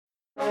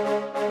Hey,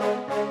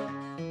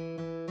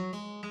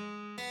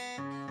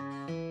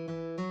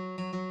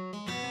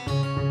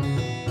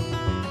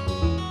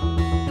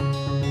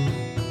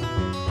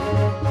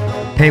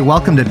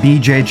 welcome to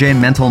BJJ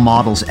Mental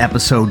Models,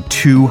 episode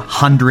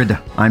 200.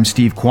 I'm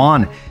Steve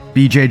Kwan.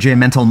 BJJ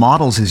Mental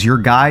Models is your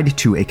guide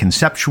to a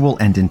conceptual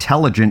and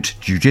intelligent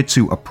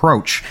jiu-jitsu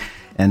approach.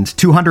 And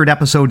 200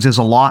 episodes is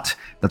a lot.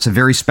 That's a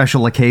very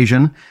special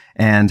occasion,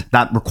 and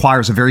that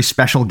requires a very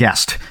special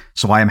guest.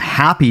 So I am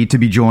happy to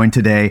be joined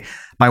today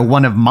by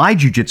one of my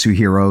jiu-jitsu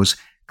heroes,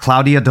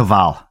 Claudia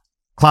Doval.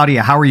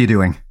 Claudia, how are you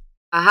doing?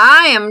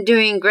 Hi, I'm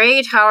doing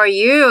great. How are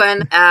you?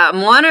 And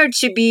I'm honored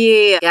to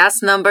be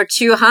guest number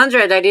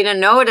 200. I didn't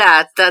know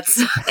that.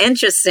 That's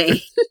interesting.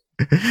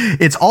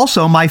 It's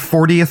also my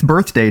 40th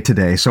birthday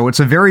today, so it's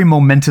a very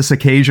momentous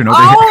occasion over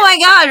here. Oh my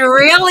God,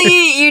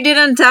 really? You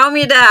didn't tell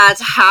me that.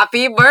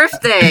 Happy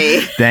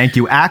birthday. Thank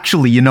you.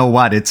 Actually, you know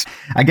what?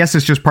 I guess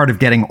it's just part of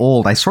getting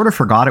old. I sort of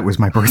forgot it was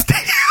my birthday.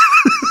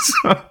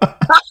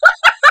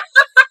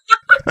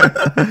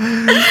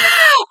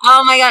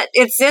 Oh my God,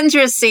 it's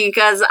interesting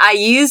because I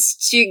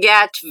used to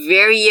get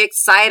very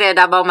excited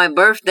about my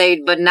birthday,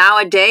 but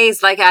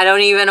nowadays, I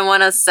don't even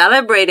want to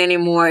celebrate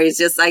anymore. It's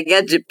just I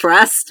get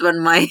depressed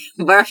when my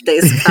birthday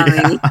is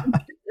coming. Yeah.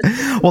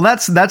 Well,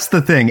 that's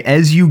the thing.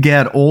 As you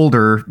get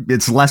older,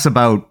 it's less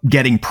about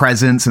getting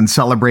presents and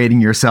celebrating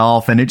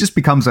yourself, and it just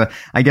becomes a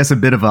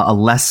bit of a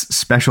less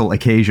special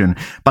occasion.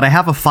 But I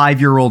have a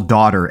 5-year-old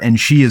daughter, and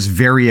she is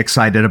very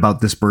excited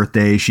about this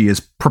birthday. She is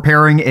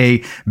preparing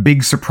a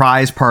big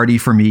surprise party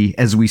for me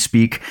as we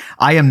speak.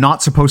 I am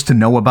not supposed to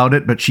know about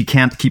it, but she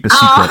can't keep a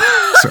secret.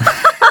 Oh. So.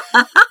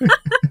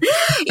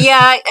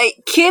 Yeah,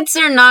 kids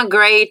are not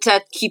great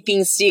at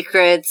keeping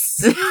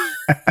secrets.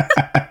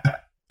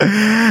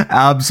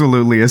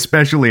 Absolutely,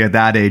 especially at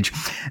that age.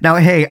 Now,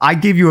 hey, I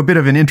gave you a bit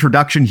of an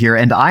introduction here,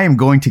 and I am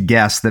going to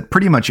guess that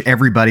pretty much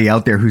everybody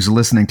out there who's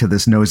listening to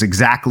this knows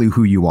exactly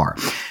who you are.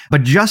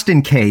 But just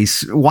in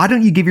case, why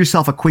don't you give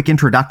yourself a quick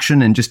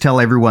introduction and just tell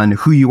everyone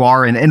who you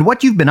are and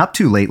what you've been up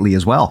to lately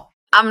as well?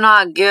 I'm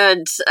not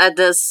good at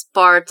this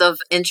part of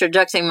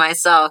introducing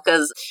myself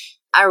because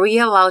are we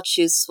allowed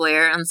to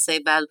swear and say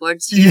bad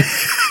words here?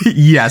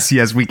 Yes,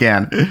 we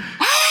can.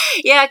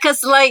 Yeah, because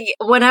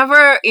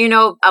whenever,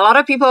 a lot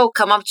of people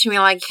come up to me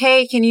like,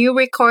 hey, can you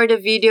record a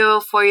video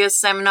for your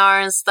seminar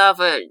and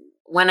stuff?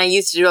 When I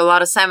used to do a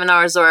lot of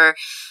seminars, or,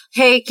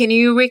 hey, can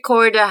you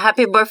record a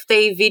happy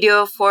birthday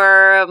video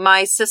for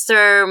my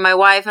sister, my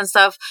wife and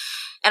stuff?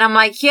 And I'm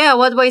like, yeah,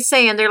 what do I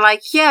say? And they're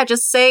like, yeah,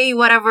 just say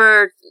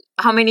whatever,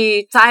 how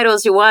many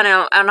titles you want.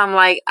 And I'm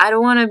like, I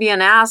don't want to be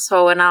an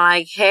asshole. And I'm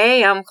like,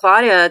 hey, I'm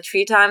Claudia,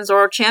 3-time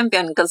world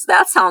champion, because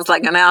that sounds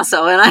like an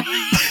asshole. And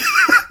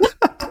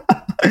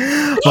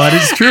But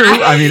it's true.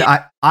 I mean,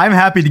 I'm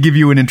happy to give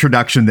you an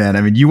introduction then.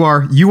 I mean, you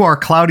are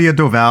Claudia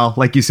Doval,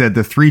 like you said,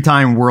 the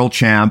 3-time world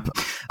champ,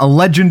 a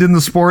legend in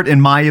the sport, in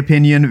my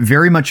opinion,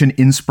 very much an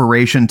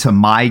inspiration to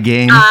my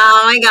game.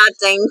 Oh my God,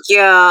 thank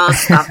you.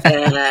 Stop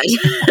it.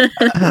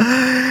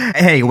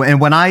 Hey, and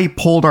when I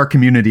polled our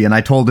community and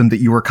I told them that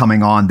you were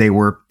coming on, they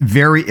were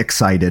very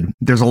excited.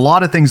 There's a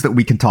lot of things that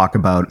we can talk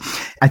about.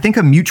 I think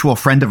a mutual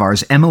friend of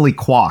ours, Emily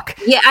Kwok.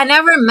 Yeah, I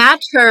never met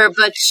her,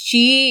 but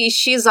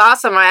she's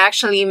awesome. I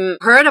actually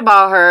heard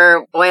about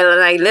her while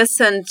I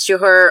listened to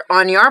her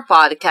on your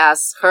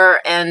podcast, her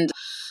and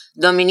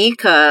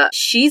Dominica.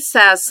 She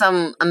says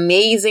some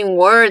amazing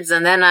words,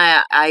 and then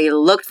I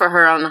looked for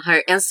her on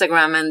her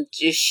Instagram, and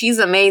she's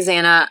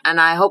amazing,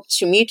 and I hope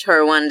to meet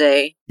her one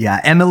day.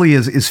 Yeah, Emily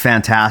is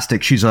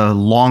fantastic. She's a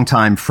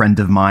longtime friend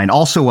of mine,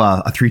 also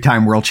a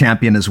 3-time world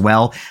champion as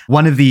well.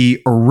 One of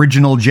the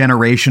original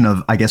generation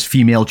of, I guess,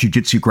 female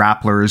jiu-jitsu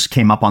grapplers,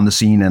 came up on the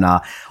scene and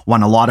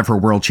won a lot of her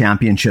world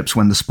championships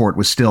when the sport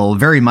was still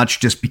very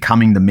much just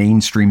becoming the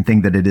mainstream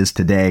thing that it is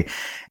today.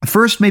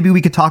 First, maybe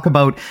we could talk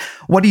about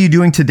what are you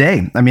doing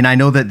today? I mean, I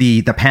know that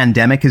the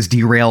pandemic has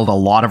derailed a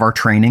lot of our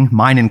training,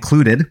 mine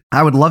included.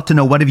 I would love to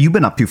know, what have you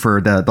been up to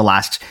for the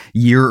last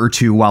year or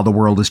two while the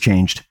world has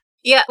changed?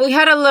 Yeah, we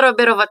had a little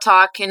bit of a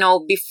talk,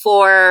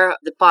 before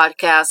the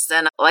podcast.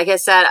 And like I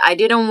said, I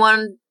didn't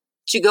want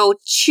to go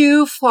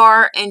too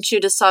far into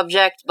the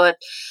subject, but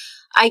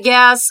I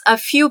guess a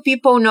few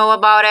people know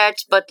about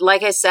it. But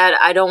like I said,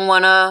 I don't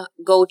want to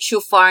go too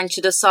far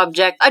into the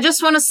subject. I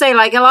just want to say,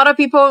 a lot of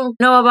people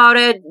know about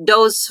it.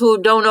 Those who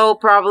don't know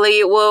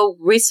probably will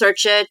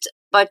research it.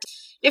 But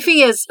the thing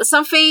is,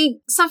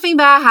 something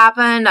bad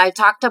happened. I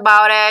talked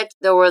about it.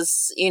 There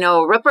was,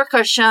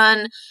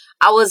 repercussion.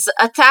 I was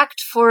attacked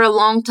for a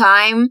long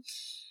time.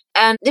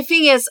 And the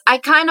thing is, I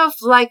kind of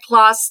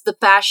lost the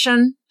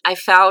passion I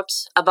felt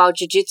about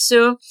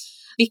jiu-jitsu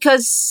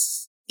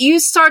because you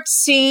start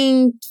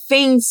seeing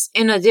things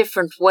in a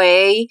different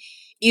way.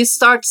 You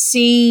start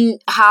seeing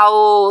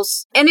how,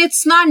 and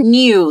it's not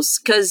news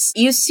because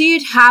you see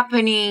it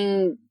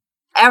happening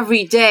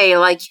every day.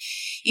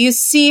 You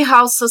see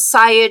how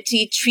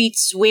society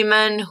treats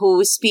women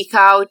who speak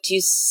out.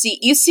 You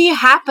see it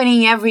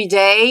happening every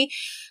day.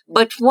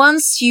 But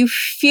once you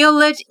feel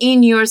it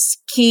in your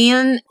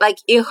skin,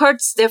 it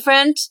hurts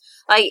different.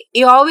 Like,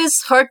 it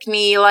always hurt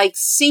me, like,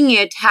 seeing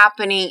it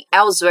happening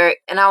elsewhere.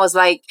 And I was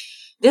like,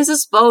 this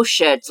is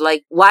bullshit.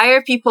 Like, why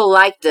are people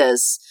like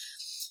this?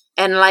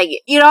 And, like,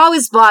 it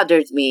always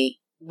bothered me.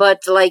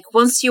 But, like,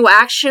 once you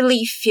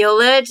actually feel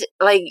it,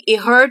 like, it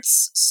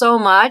hurts so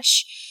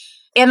much.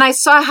 And I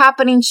saw it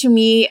happening to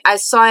me. I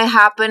saw it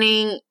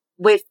happening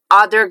with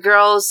other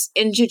girls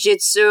in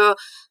jiu-jitsu.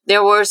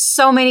 There were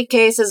so many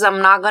cases.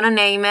 I'm not going to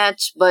name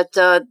it, but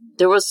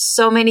there was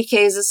so many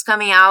cases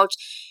coming out.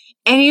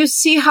 And you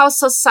see how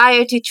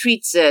society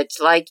treats it.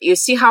 Like, you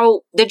see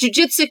how the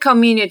jiu-jitsu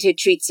community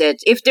treats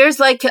it. If there's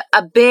like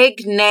a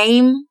big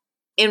name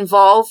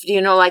involved, you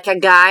know, like a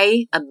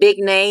big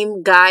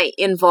name guy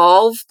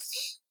involved,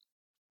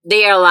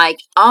 they are like,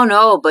 oh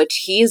no, but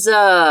he's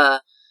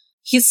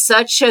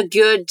such a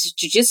good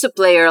jiu-jitsu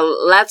player.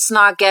 Let's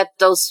not get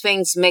those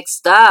things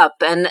mixed up.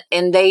 And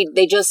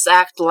they just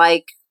act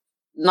like,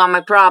 not my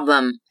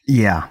problem.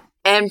 Yeah.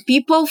 And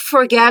people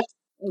forget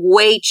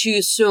way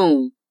too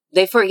soon.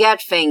 They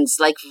forget things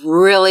like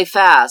really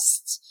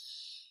fast.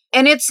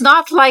 And it's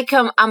not like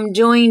I'm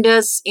doing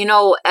this, you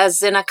know,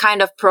 as in a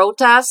kind of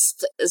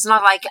protest. It's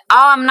not like,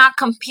 oh, I'm not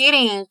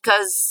competing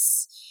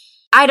because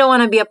I don't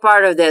want to be a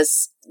part of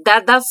this.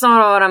 That's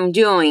not what I'm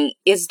doing.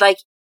 It's like,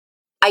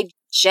 I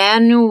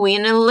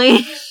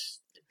genuinely,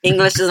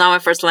 English is not my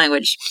first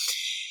language,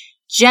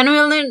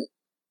 genuinely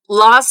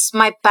lost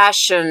my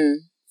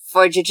passion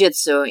for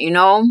jiu-jitsu, you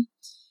know?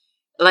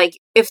 Like,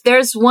 if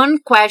there's one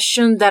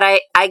question that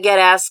I get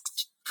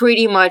asked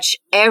pretty much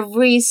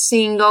every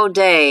single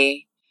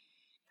day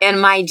in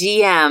my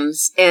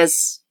DMs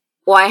is,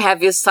 why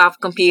have you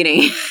stopped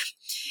competing?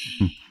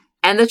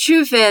 And the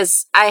truth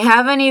is, I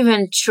haven't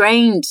even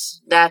trained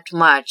that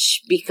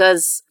much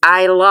because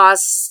I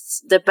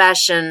lost the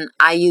passion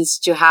I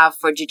used to have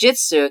for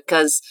jiu-jitsu,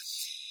 because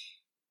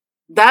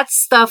that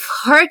stuff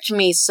hurt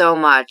me so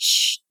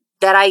much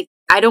that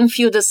I don't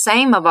feel the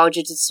same about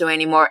jiu-jitsu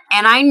anymore.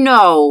 And I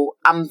know,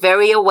 I'm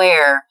very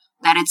aware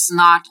that it's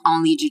not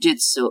only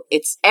jiu-jitsu.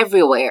 It's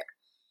everywhere.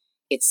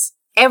 It's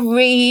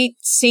every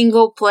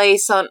single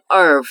place on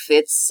earth.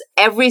 It's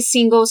every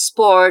single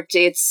sport.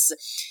 It's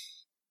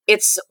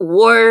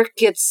work.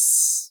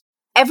 It's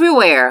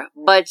everywhere.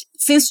 But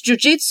since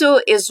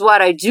jiu-jitsu is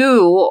what I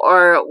do,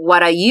 or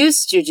what I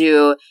used to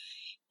do,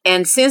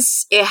 and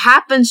since it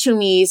happened to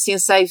me,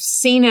 since I've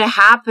seen it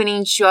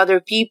happening to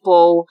other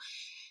people,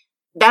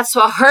 that's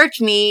what hurt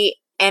me,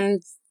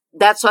 and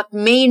that's what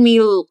made me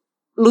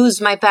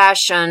lose my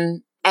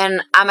passion.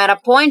 And I'm at a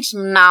point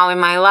now in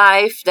my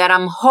life that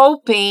I'm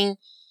hoping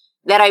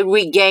that I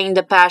regain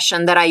the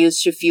passion that I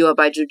used to feel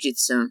about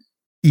jiu-jitsu.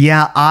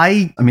 Yeah,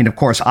 I mean, of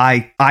course,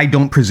 I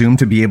don't presume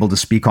to be able to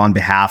speak on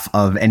behalf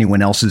of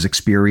anyone else's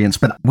experience,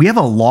 but we have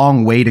a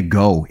long way to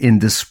go in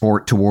this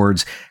sport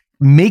towards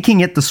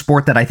making it the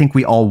sport that I think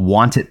we all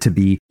want it to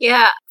be.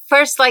 Yeah.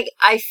 First, like,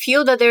 I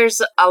feel that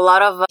there's a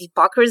lot of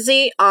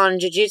hypocrisy on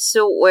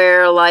jiu-jitsu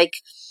where, like,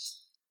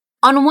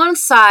 on one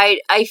side,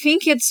 I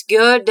think it's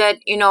good that,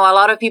 you know, a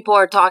lot of people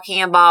are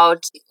talking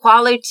about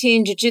equality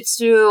in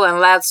jiu-jitsu and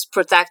let's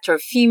protect our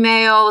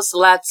females,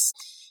 let's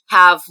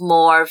have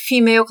more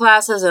female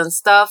classes and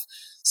stuff.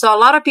 So a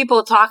lot of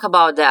people talk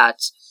about that.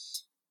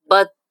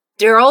 But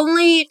they're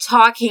only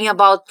talking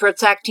about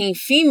protecting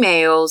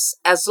females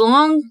as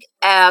long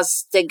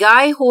as the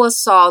guy who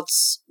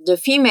assaults the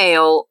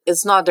female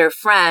is not their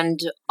friend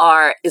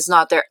or is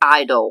not their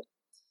idol.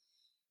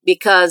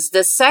 Because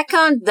the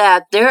second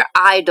that their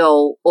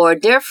idol or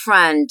their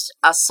friend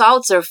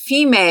assaults a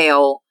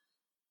female,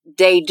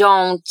 they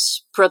don't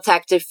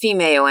protect the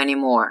female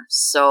anymore.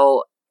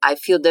 So I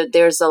feel that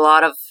there's a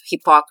lot of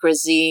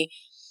hypocrisy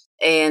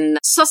in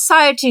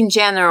society in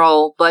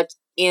general, but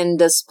in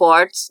the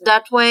sport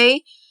that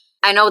way.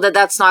 I know that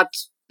that's not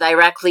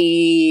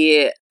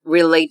directly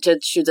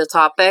related to the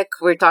topic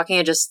we're talking.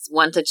 I just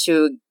wanted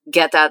to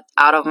get that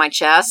out of my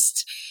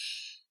chest.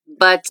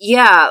 But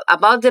yeah,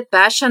 about the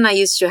passion I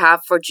used to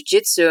have for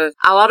jiu-jitsu,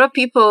 a lot of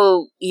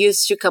people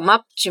used to come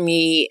up to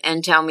me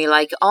and tell me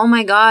like, oh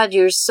my God,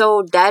 you're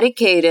so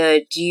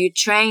dedicated. You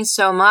train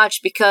so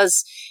much.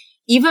 Because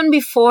even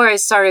before I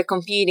started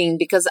competing,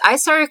 because I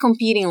started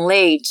competing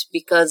late,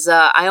 because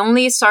I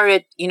only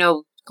started, you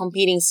know,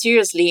 competing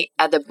seriously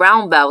at the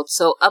brown belt.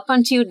 So up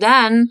until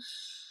then,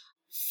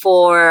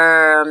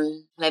 for,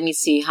 let me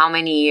see, how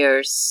many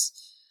years?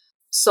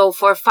 So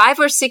for 5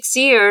 or 6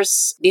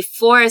 years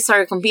before I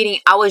started competing,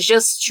 I was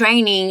just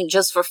training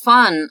just for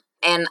fun.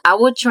 And I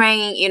would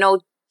train, you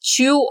know,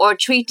 2 or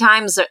 3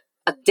 times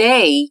a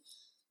day,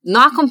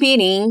 not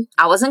competing.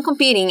 I wasn't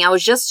competing. I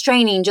was just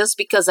training just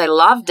because I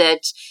loved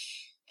it.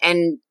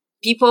 And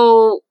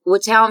people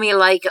would tell me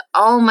like,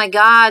 oh my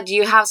God,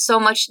 you have so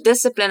much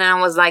discipline. And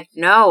I was like,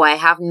 no, I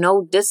have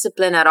no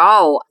discipline at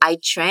all. I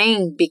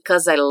train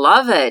because I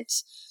love it.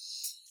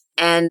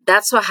 And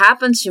that's what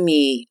happened to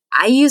me.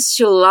 I used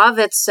to love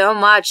it so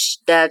much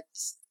that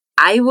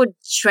I would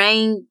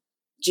train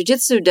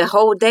jiu-jitsu the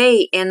whole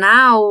day. And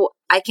now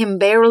I can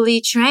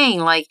barely train.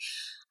 Like,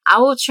 I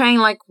will train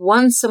like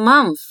once a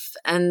month.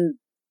 And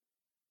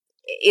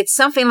it's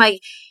something like,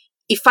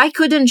 if I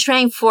couldn't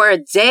train for a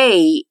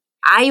day,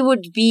 I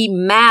would be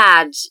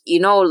mad,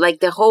 like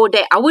the whole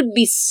day. I would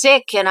be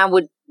sick and I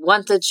would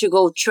wanted to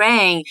go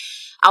train.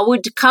 I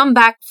would come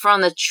back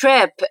from the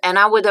trip and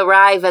I would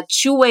arrive at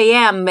 2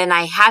 a.m. and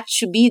I had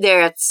to be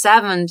there at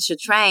 7 to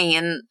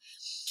train.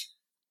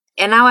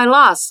 And now I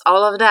lost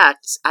all of that.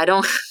 I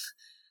don't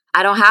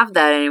have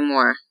that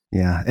anymore.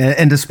 Yeah.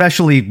 And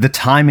especially the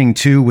timing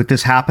too, with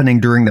this happening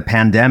during the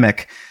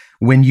pandemic,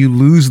 when you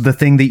lose the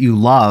thing that you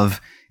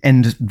love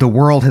and the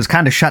world has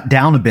kind of shut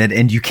down a bit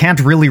and you can't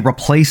really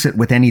replace it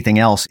with anything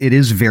else. It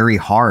is very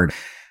hard.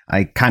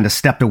 I kind of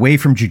stepped away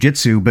from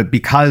jiu-jitsu, but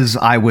because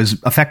I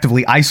was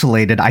effectively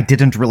isolated, I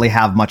didn't really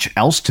have much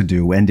else to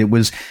do. And it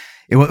was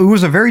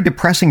a very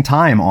depressing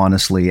time,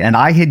 honestly. And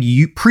I had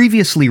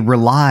previously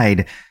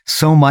relied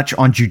so much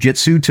on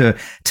jiu-jitsu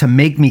to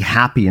make me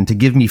happy and to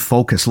give me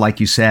focus, like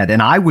you said.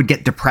 And I would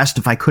get depressed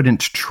if I couldn't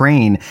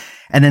train.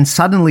 And then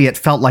suddenly it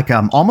felt like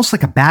almost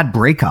like a bad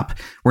breakup,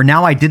 where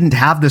now I didn't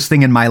have this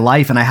thing in my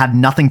life and I had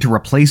nothing to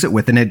replace it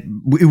with. And it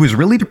was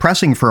really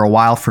depressing for a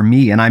while for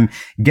me. And I'm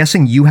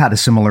guessing you had a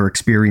similar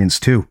experience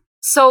too.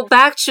 So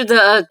back to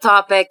the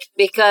topic,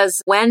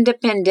 because when the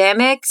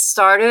pandemic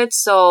started,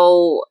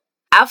 so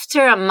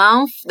after a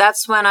month,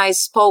 that's when I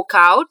spoke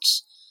out.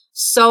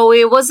 So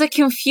it was a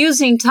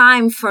confusing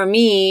time for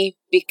me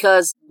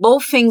because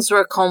both things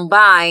were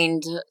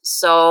combined.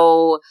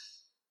 So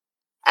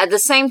at the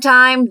same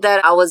time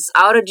that I was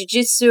out of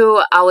jiu-jitsu,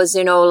 I was,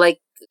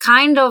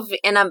 kind of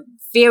in a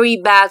very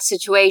bad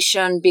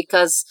situation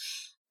because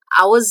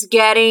I was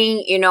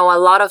getting, a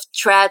lot of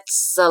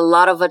threats, a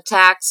lot of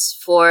attacks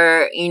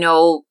for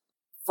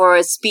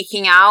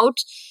speaking out.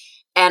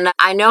 And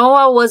I know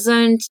I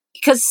wasn't,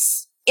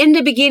 because in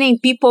the beginning,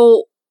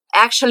 people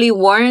actually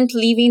weren't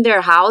leaving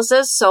their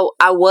houses. So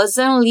I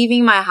wasn't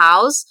leaving my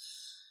house.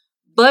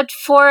 But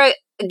for a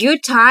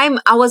good time,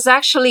 I was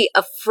actually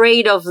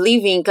afraid of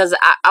leaving because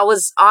I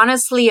was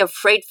honestly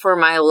afraid for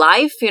my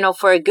life.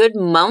 For a good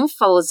month,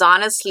 I was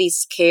honestly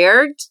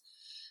scared.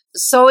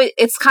 So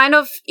it's kind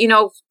of,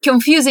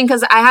 confusing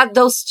because I had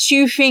those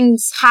two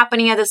things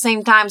happening at the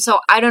same time. So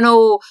I don't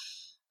know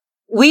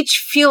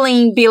which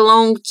feeling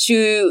belonged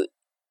to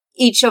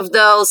each of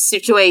those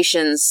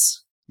situations.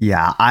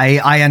 Yeah,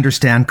 I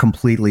understand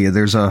completely.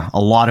 There's a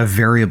lot of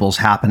variables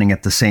happening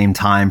at the same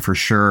time for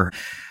sure.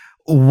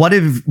 What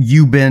have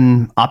you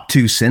been up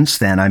to since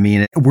then? I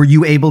mean, were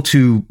you able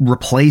to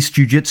replace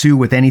jiu-jitsu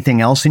with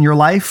anything else in your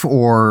life,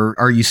 or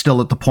are you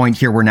still at the point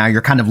here where now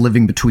you're kind of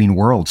living between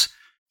worlds?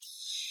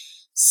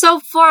 So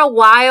for a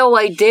while,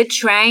 I did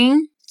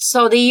train.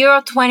 So the year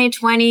of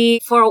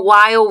 2020, for a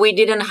while, we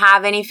didn't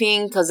have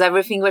anything because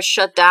everything was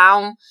shut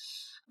down.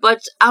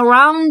 But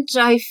around,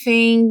 I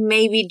think,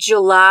 maybe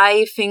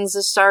July, things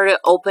started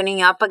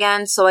opening up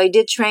again. So I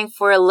did train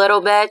for a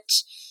little bit.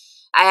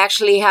 I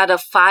actually had a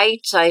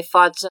fight. I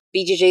fought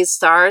BJJ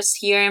Stars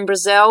here in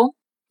Brazil.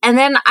 And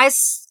then I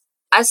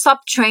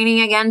stopped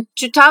training again.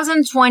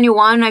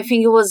 2021, I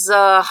think it was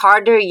a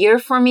harder year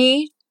for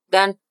me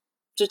than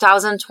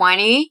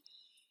 2020.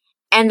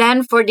 And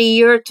then for the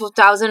year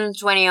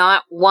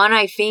 2021,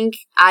 I think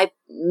I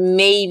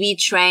maybe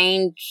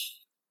trained,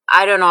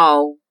 I don't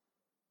know,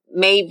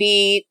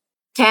 maybe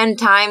 10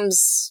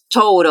 times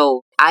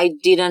total. I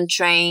didn't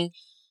train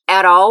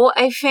at all,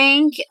 I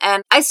think.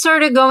 And I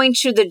started going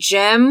to the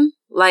gym.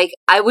 Like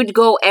I would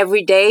go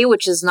every day,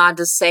 which is not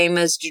the same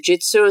as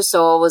jiu-jitsu.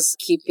 So I was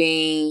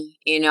keeping,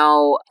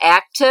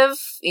 active,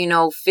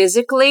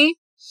 physically.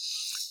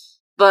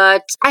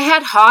 But I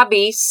had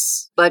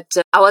hobbies, but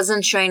I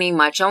wasn't training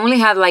much. I only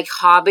had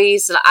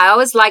hobbies. I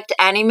always liked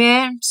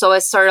anime. So I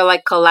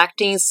started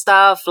collecting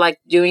stuff,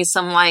 doing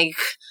some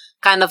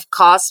kind of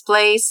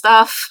cosplay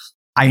stuff.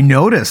 I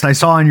noticed. I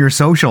saw on your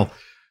social.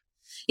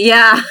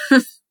 Yeah.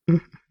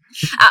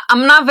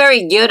 I'm not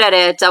very good at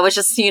it. I was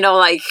just,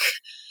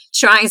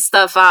 trying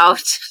stuff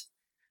out.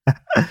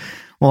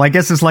 Well, I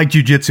guess it's like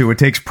jiu-jitsu. It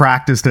takes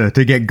practice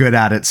to get good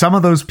at it. Some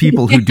of those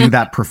people who do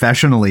that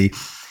professionally,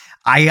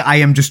 I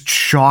am just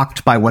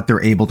shocked by what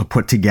they're able to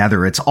put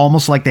together. It's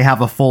almost like they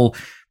have a full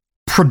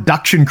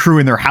production crew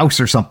in their house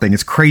or something.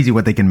 It's crazy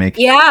what they can make.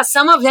 Yeah,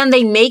 some of them,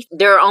 they make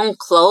their own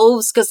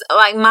clothes because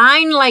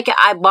mine,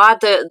 I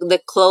bought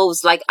the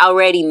clothes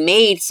already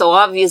made, so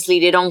obviously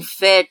they don't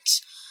fit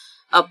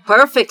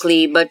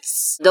perfectly, but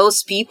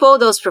those people,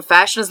 those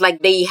professionals,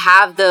 they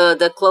have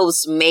the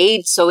clothes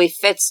made so it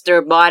fits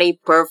their body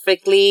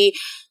perfectly.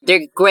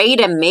 They're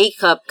great at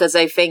makeup because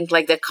I think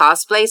the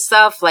cosplay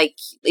stuff,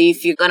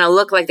 if you're gonna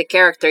look like the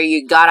character,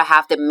 you gotta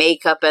have the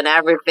makeup and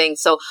everything.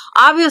 So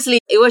obviously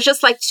it was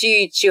just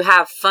to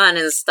have fun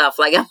and stuff.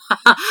 I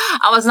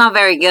was not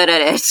very good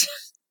at it.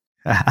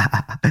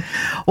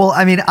 Well,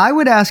 I mean, I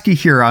would ask you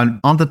here on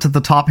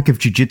the topic of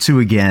jiu-jitsu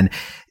again.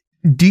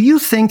 Do you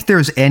think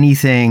there's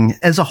anything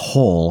as a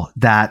whole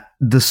that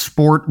the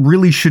sport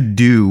really should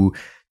do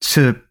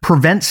to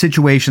prevent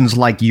situations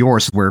like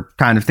yours where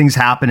kind of things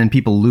happen and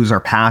people lose their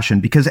passion?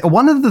 Because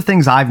one of the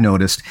things I've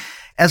noticed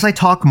as I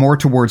talk more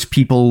towards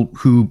people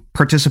who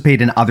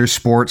participate in other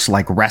sports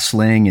like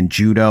wrestling and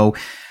judo,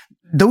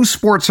 those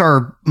sports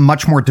are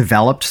much more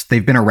developed.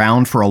 They've been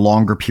around for a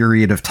longer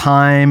period of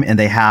time, and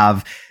they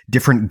have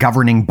different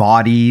governing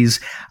bodies.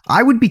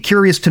 I would be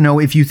curious to know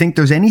if you think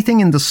there's anything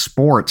in the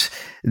sport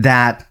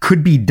that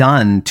could be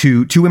done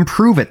to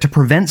improve it, to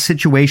prevent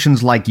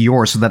situations like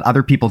yours so that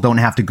other people don't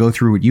have to go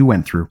through what you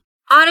went through.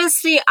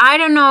 Honestly, I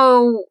don't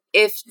know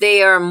if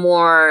they are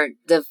more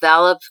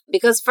developed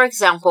because, for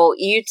example,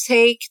 you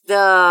take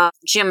the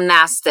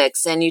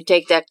gymnastics and you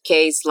take that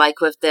case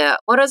like with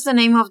what is the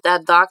name of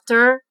that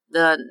doctor?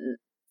 The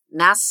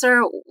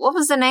Nasser? What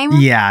was the name?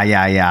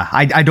 Yeah.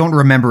 I don't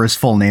remember his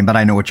full name, but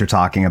I know what you're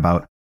talking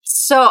about.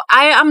 So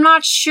I'm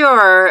not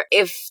sure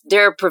if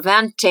they're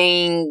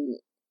preventing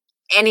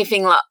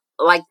anything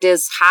like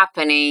this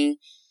happening.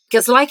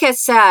 Because like I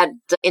said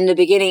in the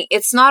beginning,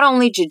 it's not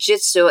only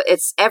jiu-jitsu,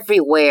 it's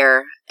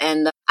everywhere.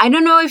 And I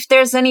don't know if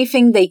there's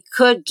anything they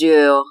could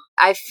do.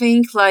 I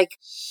think like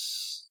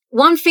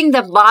one thing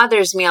that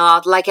bothers me a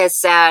lot, like I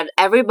said,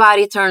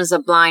 everybody turns a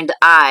blind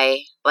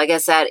eye. Like I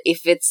said,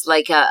 if it's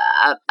like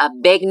a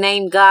big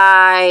name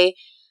guy,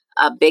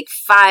 a big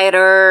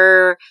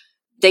fighter,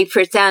 they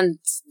pretend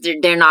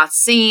they're not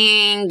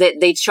seeing, that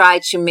they try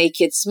to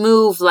make it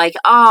smooth, like,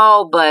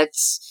 oh, but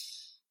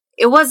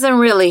it wasn't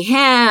really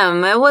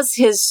him, it was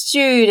his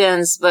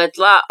students, but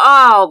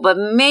but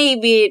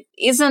maybe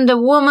isn't the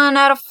woman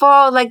at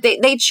fault? Like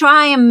they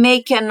try and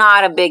make it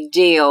not a big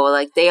deal.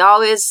 Like they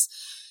always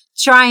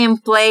try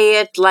and play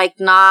it like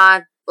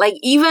not, like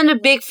even the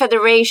big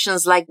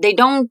federations, like they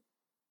don't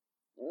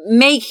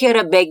make it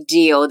a big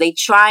deal. They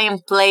try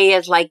and play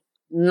it like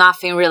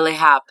nothing really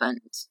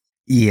happened.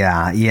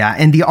 Yeah.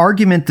 And the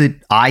argument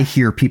that I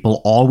hear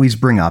people always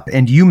bring up,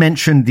 and you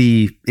mentioned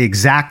the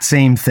exact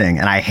same thing,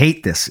 and I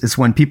hate this, is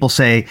when people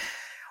say,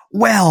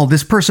 well,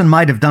 this person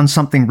might have done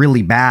something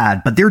really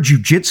bad, but their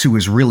jiu-jitsu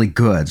is really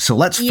good. So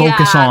let's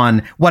focus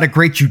on what a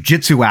great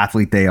jiu-jitsu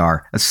athlete they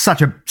are. It's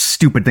such a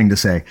stupid thing to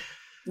say.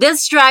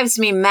 This drives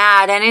me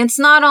mad. And it's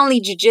not only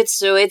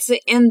jiu-jitsu, it's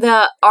in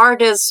the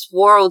artist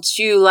world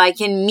too,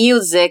 like in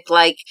music.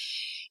 Like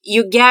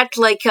you get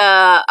like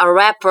a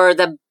rapper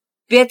that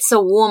bits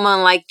a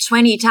woman like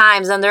 20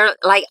 times and they're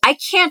like, I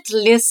can't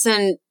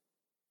listen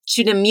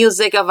to the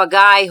music of a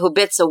guy who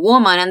bits a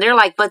woman. And they're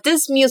like, but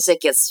this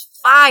music is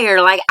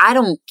fire. Like, I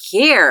don't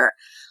care.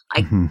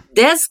 Like,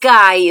 this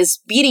guy is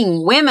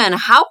beating women.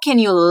 How can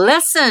you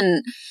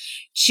listen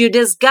to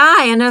this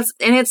guy? And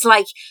it's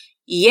like,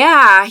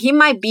 yeah, he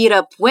might beat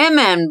up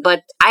women,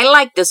 but I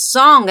like the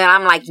song. And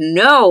I'm like,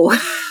 no.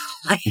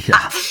 Like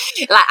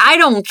I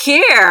don't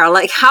care.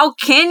 Like, how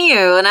can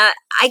you? And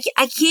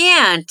I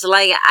can't.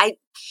 Like,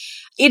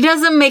 it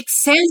doesn't make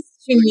sense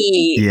to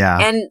me. Yeah.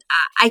 And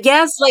I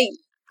guess, like,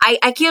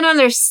 I can't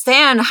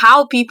understand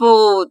how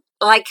people,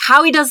 like,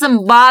 how it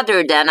doesn't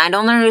bother them. I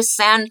don't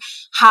understand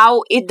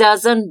how it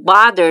doesn't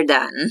bother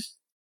them.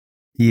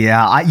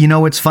 Yeah,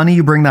 it's funny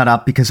you bring that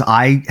up because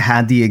I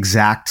had the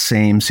exact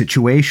same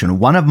situation.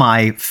 One of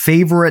my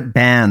favorite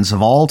bands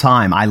of all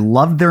time, I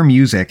loved their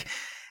music.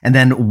 And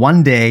then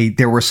one day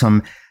there were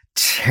some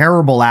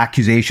terrible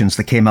accusations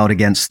that came out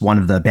against one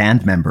of the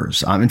band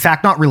members. In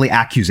fact, not really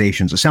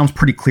accusations. It sounds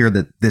pretty clear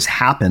that this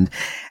happened.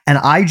 And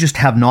I just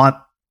have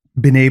not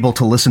been able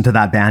to listen to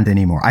that band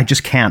anymore. I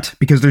just can't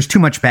because there's too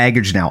much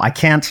baggage now. I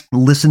can't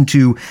listen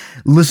to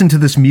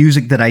this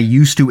music that I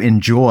used to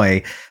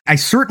enjoy. I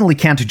certainly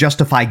can't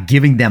justify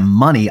giving them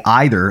money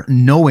either,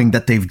 knowing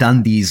that they've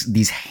done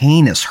these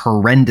heinous,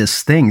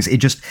 horrendous things.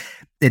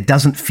 It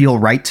doesn't feel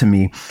right to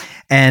me.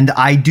 And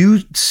I do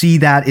see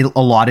that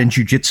a lot in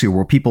jiu-jitsu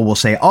where people will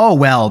say, oh,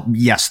 well,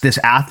 yes, this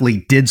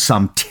athlete did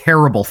some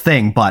terrible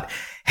thing, but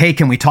hey,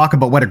 can we talk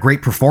about what a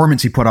great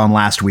performance he put on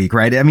last week,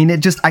 right? I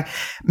mean,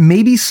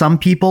 maybe some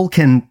people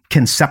can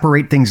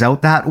separate things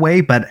out that way,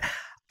 but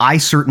I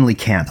certainly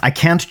can't. I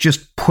can't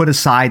just put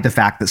aside the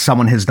fact that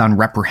someone has done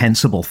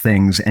reprehensible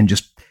things and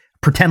just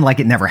pretend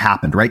like it never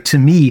happened, right? To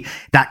me,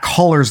 that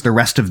colors the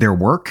rest of their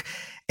work.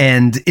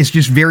 And it's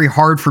just very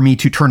hard for me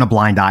to turn a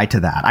blind eye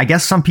to that. I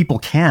guess some people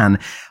can,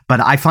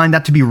 but I find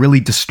that to be really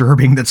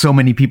disturbing that so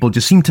many people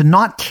just seem to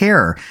not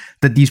care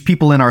that these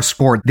people in our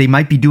sport, they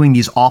might be doing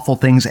these awful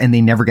things and they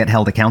never get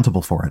held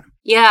accountable for it.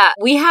 Yeah,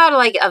 we had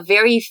like a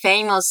very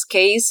famous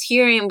case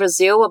here in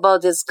Brazil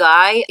about this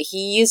guy.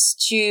 He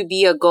used to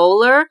be a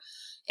goaler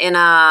in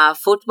a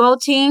football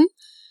team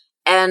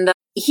and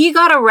he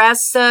got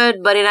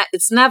arrested, but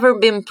it's never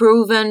been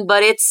proven,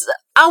 but it's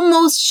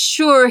almost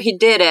sure he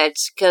did it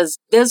because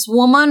this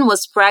woman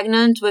was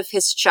pregnant with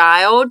his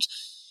child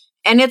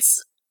and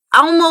it's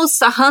almost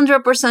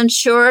 100%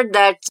 sure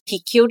that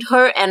he killed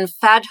her and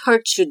fed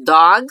her to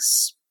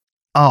dogs.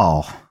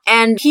 Oh.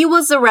 And he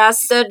was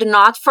arrested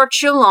not for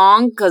too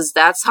long because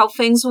that's how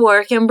things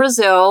work in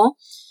Brazil.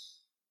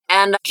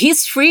 And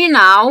he's free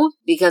now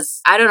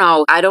because, I don't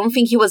know, I don't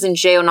think he was in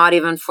jail not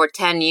even for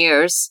 10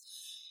 years.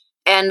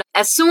 And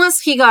as soon as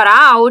he got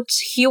out,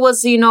 he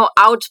was,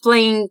 out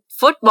playing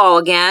football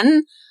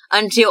again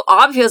until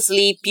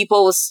obviously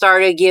people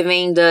started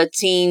giving the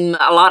team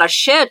a lot of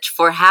shit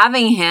for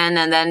having him.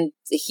 And then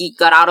he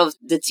got out of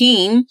the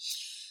team.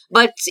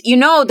 But,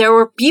 there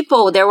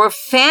were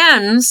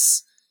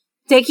fans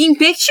taking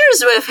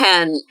pictures with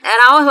him. And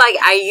I was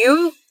like, are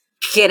you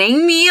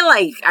kidding me?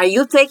 Like, are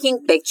you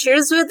taking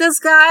pictures with this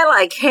guy?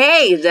 Like,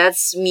 hey,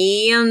 that's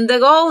me and the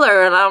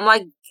goaler. And I'm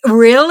like,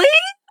 really?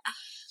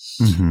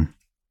 Mm-hmm.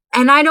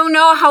 And I don't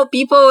know how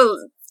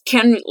people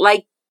can,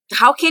 like,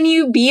 how can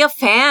you be a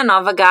fan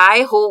of a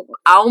guy who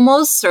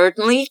almost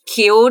certainly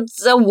killed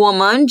a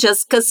woman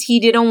just because he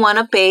didn't want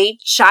to pay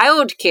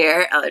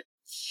childcare?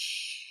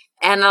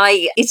 And,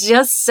 like, it's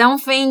just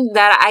something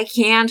that I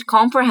can't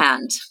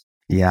comprehend.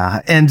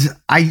 Yeah. And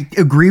I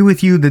agree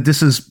with you that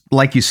this is,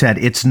 like you said,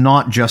 it's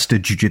not just a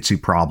jiu-jitsu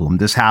problem.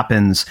 This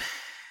happens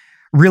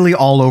really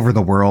all over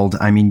the world.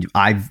 I mean,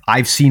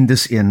 I've seen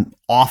this in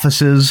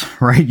offices,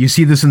 right? You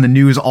see this in the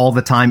news all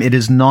the time. It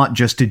is not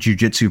just a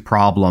jiu-jitsu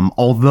problem.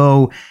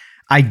 Although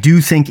I do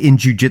think in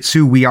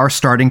jiu-jitsu, we are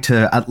starting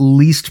to at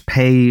least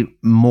pay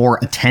more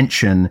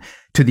attention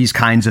to these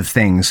kinds of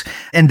things.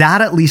 And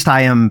that at least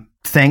I am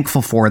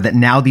thankful for, that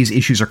now these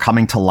issues are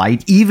coming to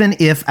light, even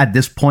if at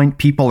this point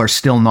people are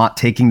still not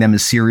taking them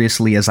as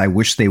seriously as I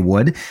wish they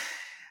would.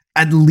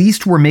 At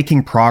least we're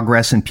making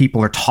progress and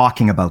people are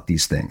talking about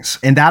these things.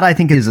 And that, I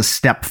think, is a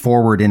step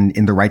forward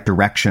in the right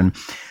direction.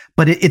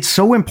 But it's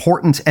so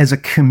important as a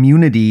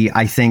community,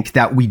 I think,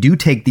 that we do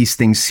take these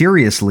things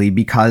seriously,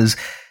 because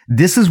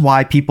this is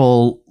why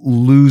people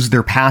lose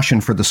their passion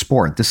for the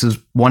sport. This is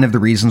one of the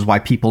reasons why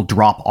people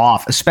drop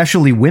off,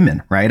 especially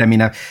women, right? I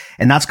mean,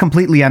 and that's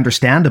completely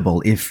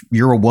understandable. If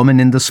you're a woman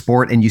in the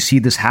sport and you see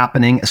this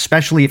happening,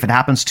 especially if it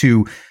happens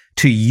to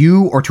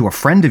you or to a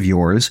friend of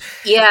yours,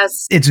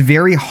 yes, it's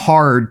very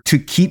hard to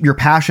keep your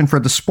passion for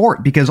the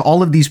sport, because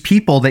all of these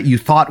people that you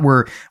thought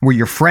were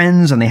your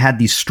friends and they had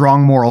these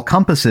strong moral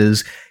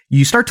compasses,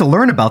 you start to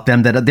learn about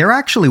them that they're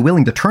actually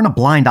willing to turn a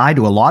blind eye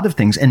to a lot of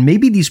things. And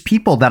maybe these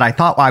people that I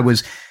thought I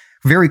was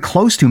very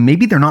close to,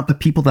 maybe they're not the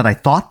people that I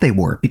thought they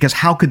were, because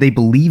how could they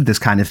believe this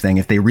kind of thing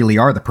if they really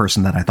are the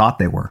person that I thought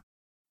they were?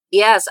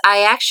 Yes,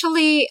 I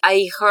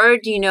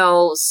heard,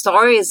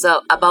 stories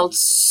about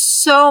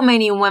so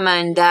many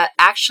women that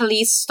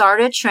actually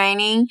started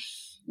training.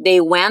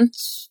 They went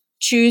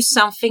to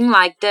something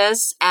like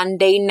this and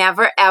they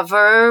never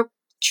ever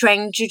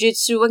trained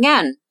jiu-jitsu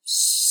again.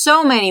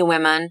 So many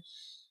women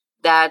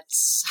that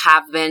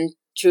have been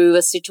through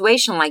a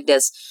situation like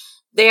this.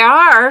 There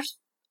are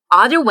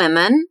other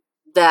women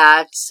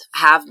that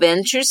have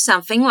been through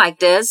something like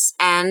this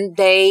and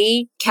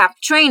they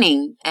kept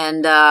training.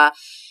 And,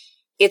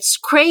 it's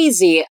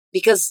crazy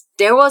because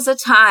there was a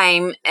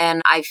time,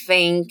 and I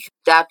think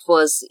that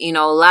was,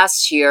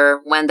 last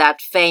year when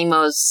that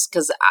famous,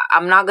 because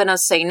I'm not going to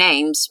say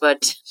names,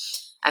 but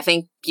I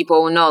think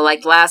people will know,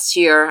 like last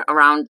year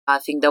around, I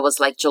think that was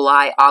like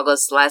July,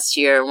 August last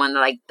year when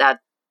like that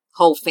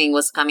whole thing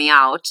was coming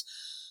out.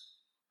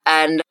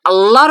 And a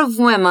lot of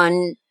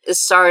women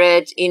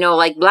started,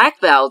 like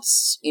black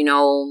belts,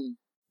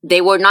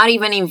 they were not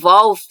even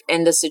involved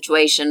in the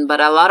situation, but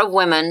a lot of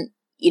women,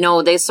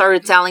 they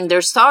started telling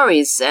their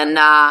stories, and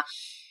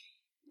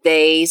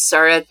they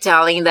started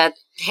telling that,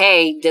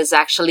 hey, this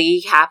actually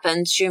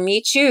happened to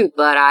me too,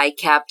 but I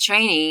kept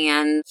training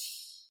and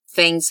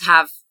things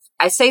have,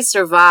 I say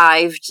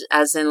survived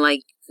as in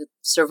like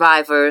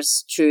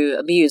survivors through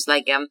abuse,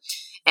 like, and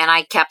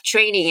I kept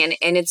training,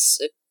 and it's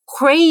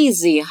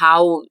crazy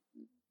how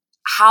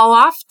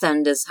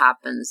often this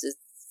happens.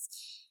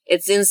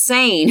 It's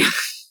insane.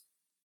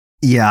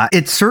 Yeah,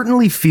 it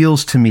certainly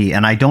feels to me,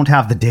 and I don't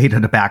have the data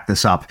to back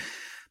this up,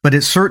 but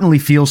it certainly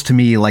feels to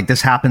me like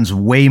this happens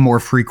way more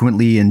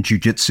frequently in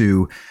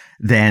jiu-jitsu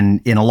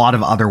than in a lot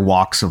of other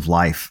walks of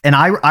life. And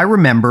I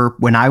remember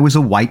when I was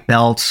a white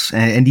belt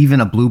and even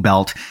a blue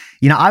belt,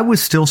 I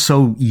was still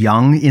so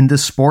young in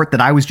this sport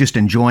that I was just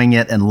enjoying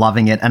it and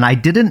loving it, and I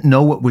didn't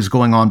know what was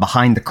going on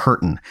behind the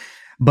curtain.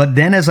 But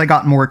then as I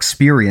got more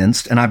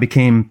experienced and I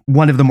became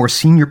one of the more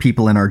senior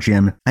people in our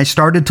gym, I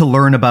started to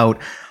learn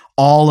about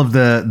all of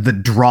the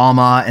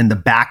drama and the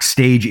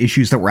backstage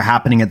issues that were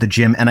happening at the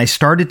gym. And I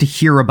started to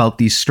hear about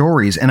these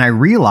stories, and I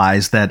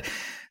realized that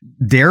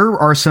there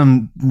are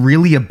some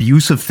really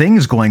abusive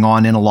things going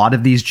on in a lot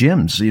of these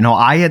gyms.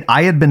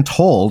 I had been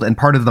told, and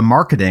part of the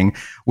marketing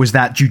was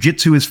that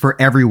jiu-jitsu is for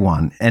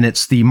everyone. And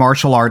it's the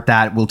martial art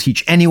that will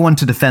teach anyone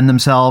to defend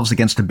themselves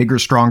against a bigger,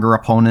 stronger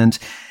opponent.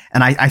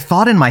 And I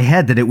thought in my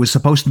head that it was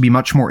supposed to be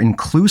much more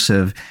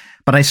inclusive.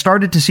 But I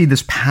started to see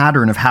this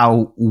pattern of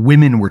how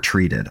women were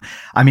treated.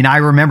 I mean, I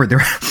remember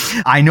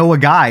I know a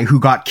guy who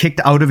got kicked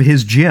out of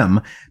his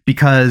gym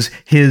because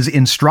his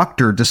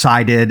instructor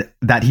decided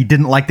that he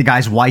didn't like the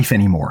guy's wife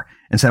anymore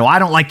and said, "Oh, I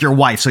don't like your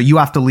wife, so you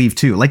have to leave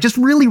too." Like just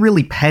really,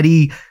 really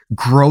petty,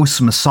 gross,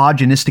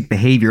 misogynistic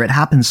behavior. It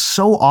happens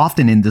so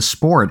often in this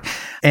sport.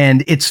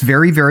 And it's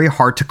very, very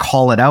hard to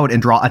call it out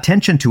and draw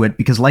attention to it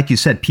because, like you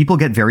said, people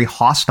get very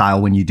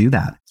hostile when you do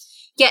that.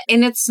 Yeah,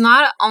 and it's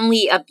not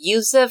only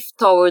abusive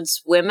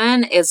towards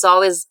women, it's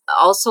always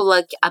also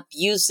like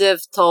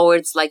abusive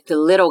towards like the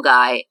little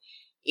guy,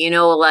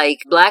 like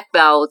black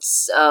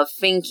belts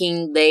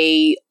thinking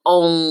they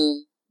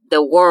own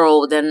the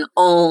world and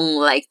own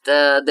like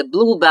the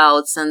blue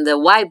belts and the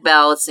white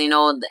belts,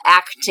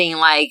 acting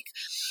like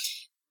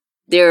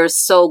they're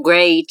so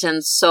great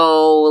and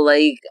so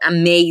like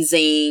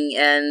amazing.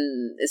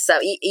 And so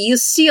you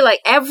see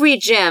like every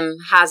gym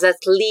has at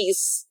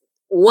least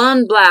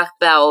one black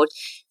belt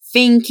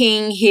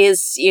thinking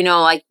he's,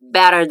 like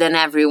better than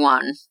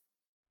everyone.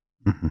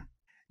 Mm-hmm.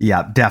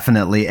 Yeah,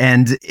 definitely.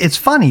 And it's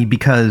funny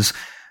because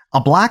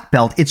a black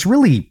belt, it's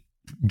really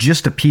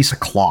just a piece of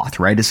cloth,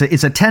 right? It's a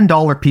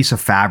 $10 piece of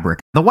fabric.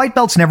 The white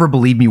belts never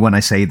believe me when I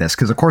say this,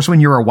 because of course,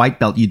 when you're a white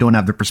belt, you don't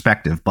have the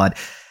perspective, but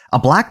a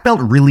black belt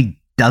really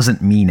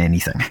doesn't mean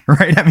anything,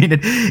 right? I mean,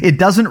 it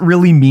doesn't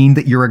really mean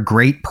that you're a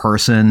great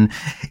person.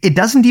 It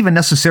doesn't even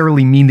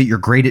necessarily mean that you're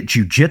great at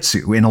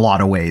jujitsu in a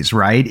lot of ways,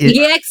 right?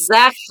 Yeah,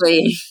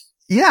 exactly.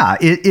 Yeah,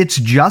 it's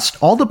just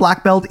all the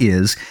black belt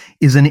is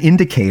an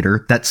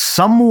indicator that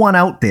someone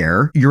out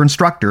there, your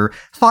instructor,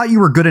 thought you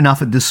were good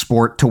enough at this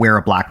sport to wear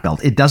a black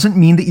belt. It doesn't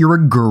mean that you're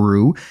a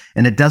guru,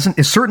 and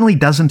it certainly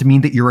doesn't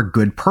mean that you're a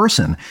good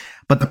person.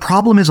 But the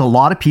problem is a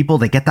lot of people,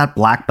 they get that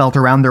black belt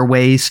around their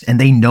waist and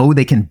they know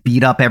they can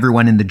beat up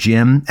everyone in the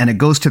gym, and it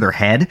goes to their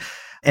head.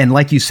 And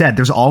like you said,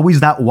 there's always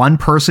that one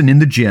person in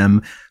the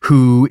gym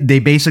who they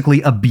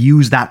basically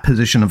abuse that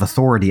position of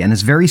authority. And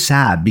it's very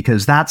sad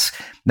because that's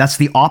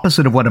the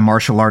opposite of what a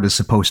martial art is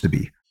supposed to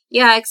be.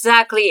 Yeah,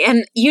 exactly.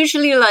 And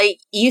usually like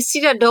you see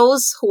that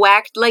those who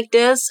act like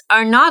this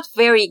are not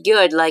very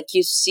good. Like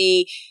you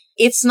see,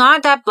 it's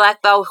not that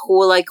black belt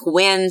who like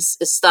wins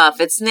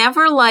stuff. It's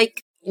never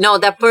like,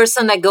 that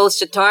person that goes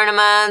to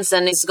tournaments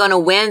and is going to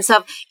win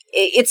stuff.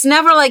 It's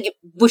never like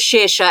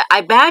Buchecha.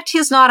 I bet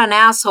he's not an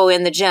asshole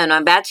in the gym.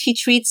 I bet he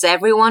treats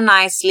everyone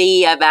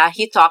nicely. I bet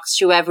he talks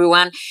to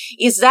everyone.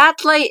 Is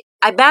that like,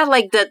 I bet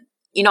like the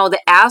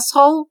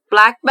asshole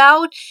black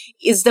belt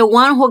is the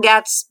one who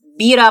gets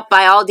beat up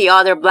by all the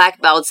other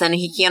black belts and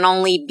he can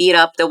only beat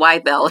up the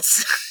white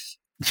belts.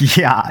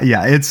 Yeah.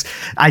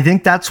 I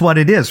think that's what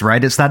it is,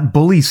 right? It's that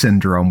bully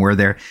syndrome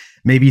where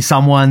maybe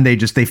someone, they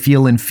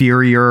feel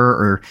inferior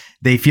or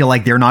they feel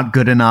like they're not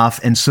good enough.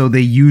 And so they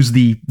use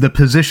the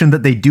position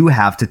that they do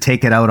have to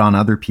take it out on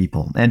other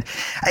people. And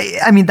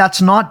I mean,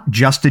 that's not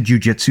just a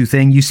jiu-jitsu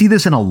thing. You see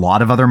this in a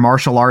lot of other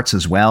martial arts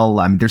as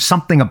well. There's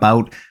something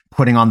about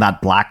putting on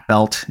that black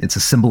belt. It's a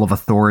symbol of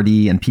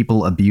authority and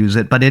people abuse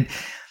it. But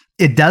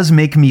it does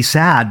make me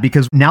sad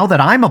because now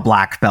that I'm a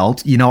black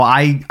belt,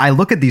 I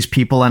look at these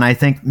people and I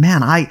think,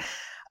 man,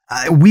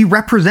 we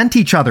represent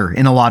each other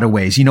in a lot of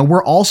ways.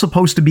 We're all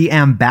supposed to be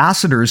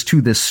ambassadors to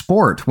this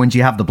sport when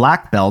you have the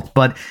black belt,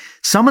 but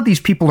some of these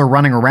people are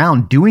running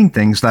around doing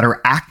things that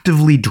are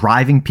actively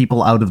driving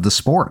people out of the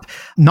sport,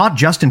 not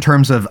just in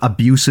terms of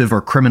abusive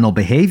or criminal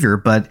behavior,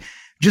 but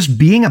just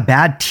being a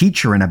bad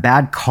teacher and a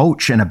bad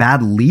coach and a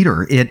bad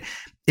leader.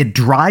 It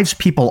drives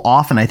people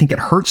off, and I think it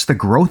hurts the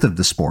growth of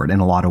the sport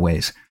in a lot of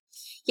ways.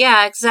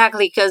 Yeah,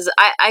 exactly. Because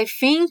I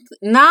think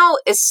now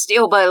it's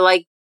still, but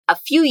like, a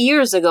few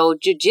years ago,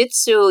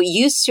 jiu-jitsu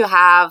used to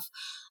have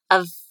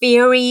a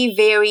very,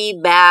 very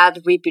bad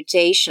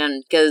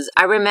reputation because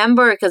I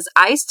remember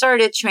I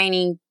started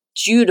training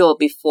judo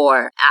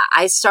before.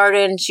 I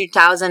started in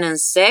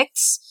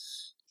 2006.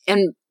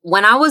 And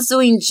when I was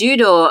doing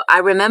judo, I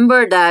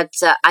remember that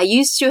I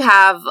used to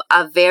have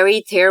a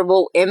very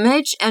terrible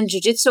image in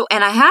jiu-jitsu.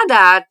 And I had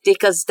that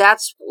because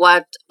that's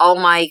what all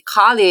my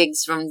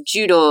colleagues from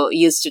judo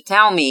used to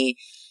tell me.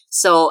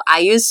 So I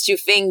used to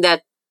think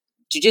that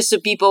jiu-jitsu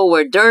people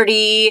were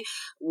dirty,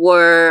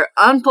 were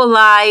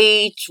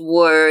unpolite,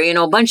 were,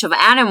 a bunch of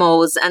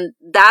animals. And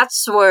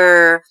that's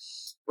where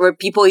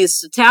people used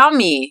to tell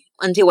me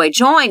until I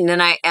joined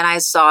and I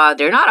saw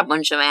they're not a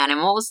bunch of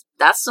animals.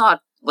 That's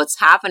not what's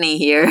happening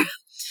here.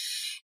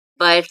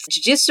 But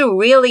jiu-jitsu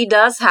really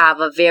does have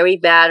a very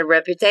bad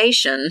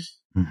reputation.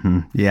 Mm-hmm.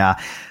 Yeah.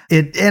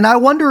 And I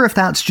wonder if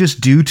that's just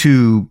due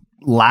to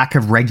lack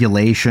of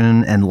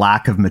regulation and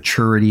lack of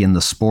maturity in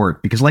the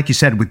sport. Because like you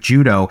said, with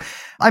judo,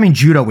 I mean,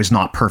 judo is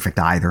not perfect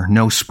either.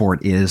 No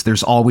sport is.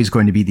 There's always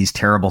going to be these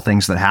terrible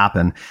things that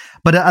happen.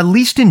 But at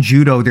least in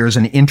judo, there's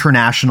an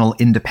international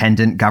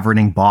independent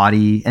governing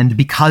body. And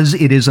because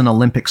it is an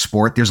Olympic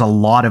sport, there's a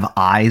lot of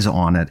eyes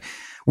on it.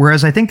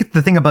 Whereas I think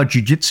the thing about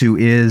jiu-jitsu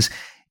is,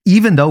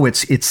 even though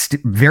it's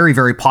very,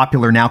 very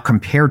popular now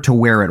compared to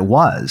where it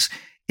was,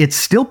 it's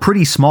still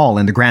pretty small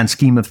in the grand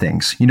scheme of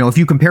things. If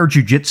you compare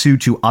jiu-jitsu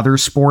to other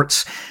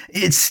sports,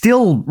 it's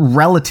still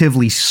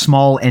relatively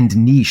small and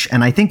niche.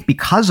 And I think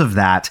because of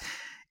that,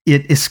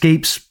 it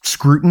escapes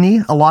scrutiny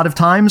a lot of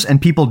times,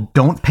 and people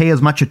don't pay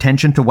as much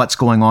attention to what's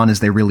going on as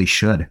they really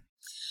should.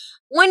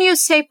 When you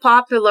say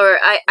popular,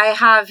 I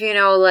have,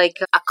 like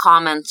a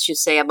comment to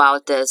say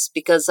about this.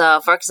 Because,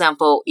 for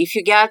example, if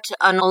you get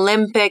an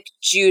Olympic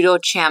judo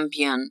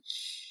champion,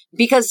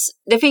 because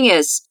the thing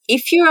is,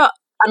 if you're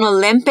an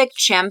Olympic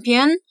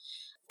champion,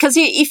 because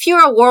if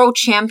you're a world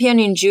champion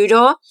in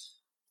judo,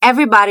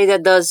 everybody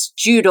that does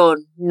judo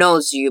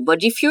knows you.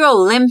 But if you're an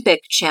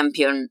Olympic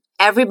champion,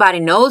 everybody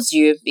knows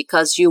you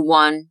because you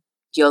won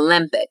the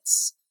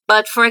Olympics.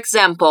 But for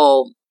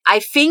example, I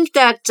think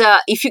that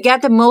if you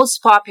get the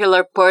most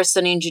popular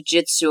person in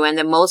jiu-jitsu and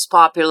the most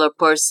popular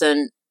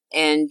person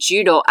in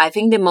judo, I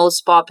think the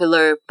most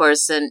popular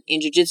person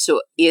in jiu-jitsu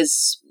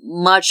is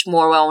much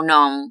more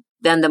well-known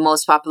than the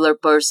most popular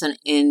person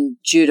in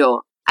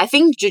judo. I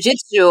think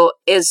jiu-jitsu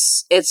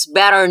it's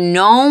better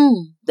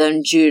known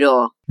than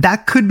judo.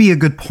 That could be a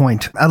good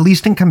point, at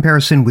least in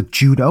comparison with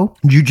judo.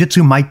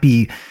 Jiu-jitsu might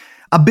be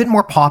a bit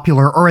more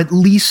popular, or at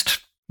least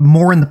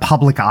more in the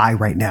public eye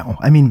right now.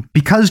 I mean,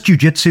 because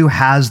jiu-jitsu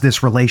has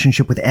this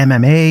relationship with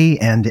MMA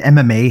and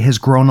MMA has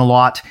grown a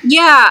lot.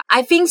 Yeah,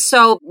 I think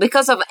so.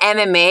 Because of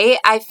MMA,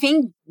 I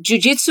think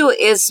jiu-jitsu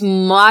is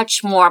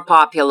much more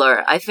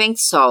popular. I think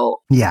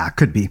so. Yeah,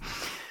 could be.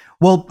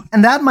 Well,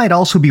 and that might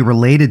also be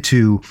related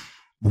to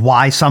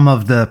why some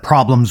of the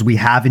problems we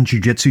have in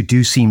jiu-jitsu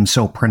do seem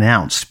so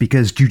pronounced,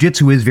 because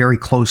jiu-jitsu is very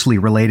closely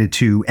related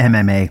to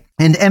MMA.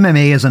 And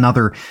MMA is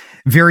another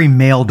very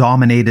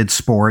male-dominated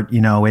sport.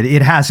 You know,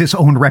 it has its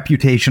own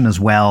reputation as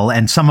well,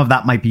 and some of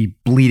that might be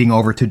bleeding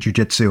over to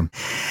jiu-jitsu.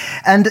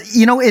 And,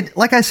 you know,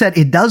 like I said,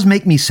 it does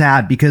make me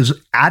sad because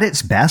at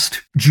its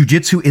best,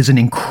 jiu-jitsu is an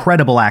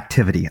incredible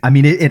activity. I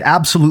mean, it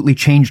absolutely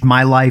changed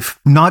my life,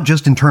 not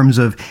just in terms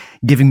of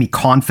giving me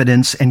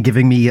confidence and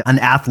giving me an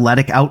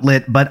athletic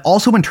outlet, but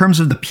also in terms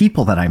of the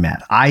people that I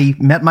met. I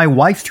met my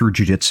wife through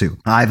jiu-jitsu.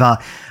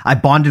 I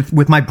bonded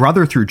with my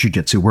brother through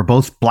jiu-jitsu. We're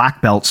both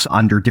black belts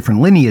under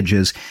different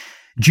lineages.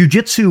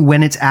 Jiu-jitsu,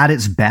 when it's at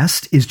its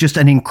best, is just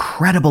an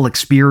incredible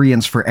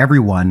experience for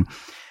everyone.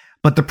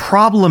 But the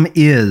problem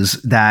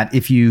is that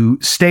if you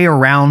stay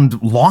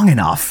around long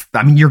enough,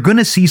 I mean, you're going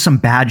to see some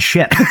bad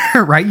shit,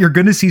 right? You're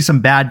going to see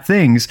some bad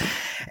things.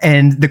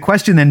 And the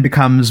question then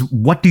becomes,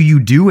 what do you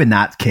do in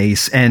that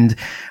case? And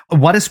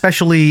what,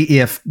 especially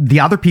if the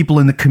other people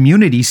in the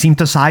community seem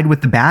to side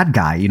with the bad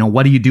guy? You know,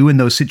 what do you do in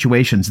those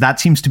situations? That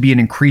seems to be an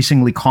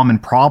increasingly common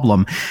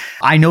problem.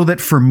 I know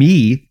that for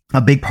me, a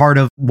big part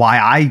of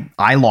why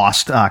I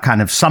lost kind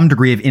of some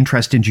degree of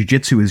interest in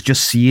jiu-jitsu is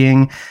just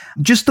seeing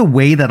just the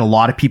way that a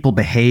lot of people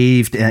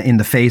behaved in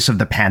the face of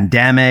the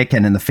pandemic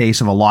and in the face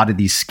of a lot of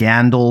these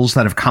scandals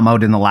that have come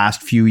out in the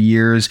last few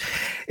years.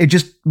 It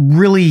just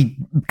really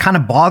kind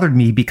of bothered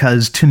me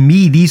because to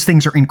me, these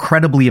things are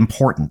incredibly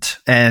important.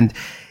 And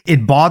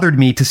it bothered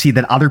me to see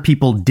that other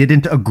people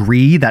didn't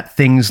agree that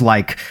things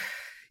like,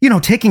 you know,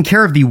 taking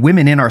care of the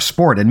women in our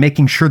sport and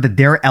making sure that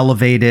they're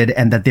elevated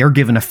and that they're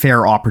given a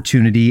fair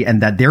opportunity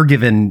and that they're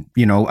given,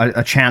 you know,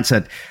 a chance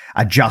at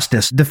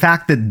justice. The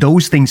fact that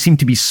those things seem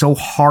to be so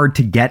hard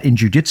to get in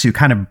jiu-jitsu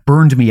kind of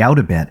burned me out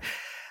a bit.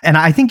 And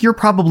I think you're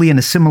probably in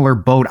a similar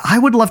boat. I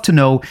would love to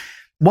know,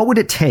 what would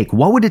it take?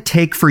 What would it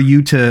take for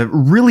you to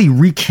really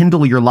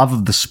rekindle your love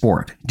of the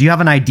sport? Do you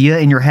have an idea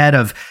in your head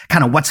of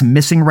kind of what's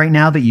missing right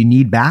now that you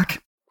need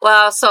back?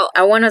 Well, so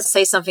I want to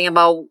say something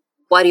about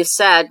what you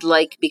said,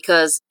 like,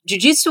 because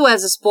jiu-jitsu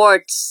as a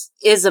sport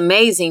is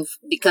amazing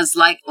because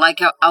like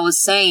I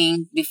was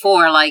saying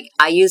before, like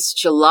I used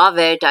to love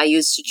it. I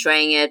used to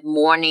train it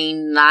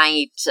morning,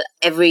 night,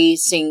 every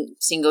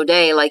single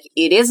day. Like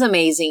it is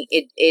amazing.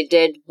 It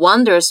did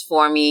wonders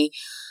for me.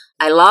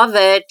 I love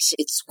it.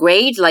 It's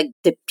great. Like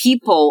the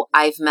people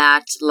I've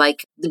met,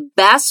 like the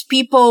best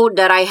people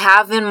that I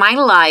have in my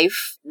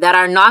life that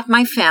are not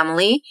my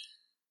family,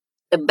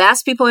 the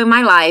best people in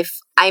my life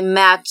I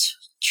met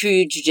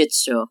through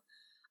jiu-jitsu.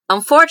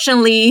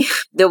 Unfortunately,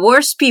 the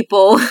worst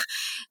people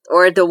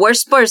or the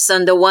worst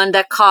person, the one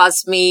that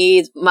caused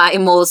me my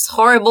most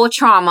horrible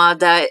trauma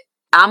that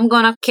I'm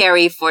gonna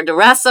carry for the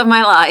rest of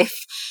my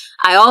life,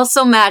 I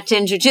also met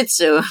in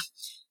jiu-jitsu.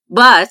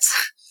 But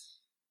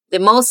the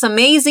most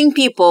amazing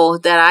people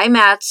that I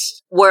met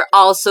were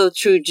also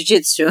through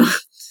jiu-jitsu.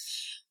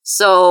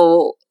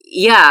 So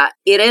yeah,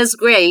 it is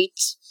great.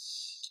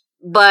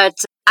 But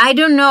I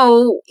don't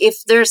know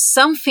if there's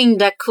something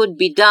that could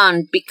be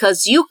done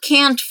because you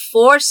can't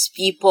force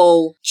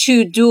people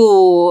to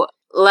do,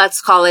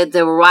 let's call it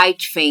the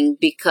right thing,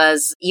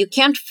 because you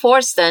can't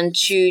force them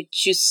to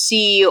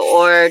see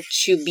or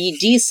to be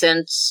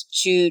decent,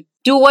 to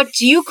do what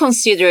you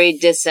consider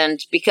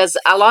decent, because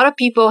a lot of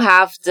people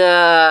have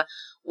the,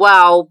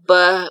 well,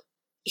 but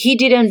he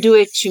didn't do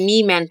it to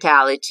me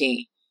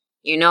mentality.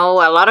 You know,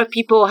 a lot of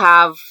people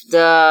have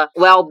the,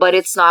 well, but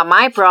it's not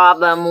my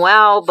problem.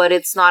 Well, but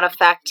it's not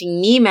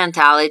affecting me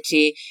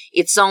mentality.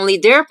 It's only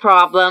their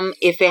problem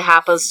if it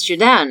happens to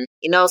them.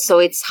 You know, so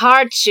it's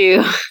hard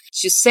to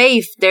say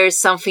if there's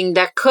something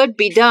that could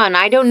be done.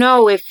 I don't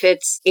know if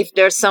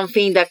there's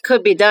something that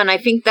could be done. I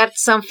think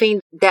that's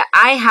something that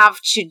I have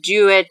to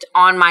do it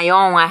on my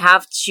own. I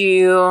have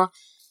to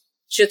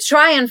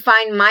try and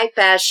find my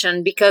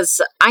passion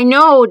because I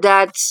know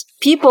that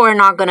people are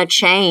not going to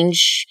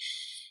change.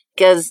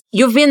 Because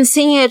you've been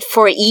seeing it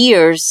for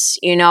years,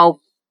 you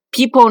know,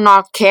 people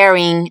not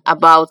caring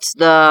about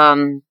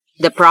the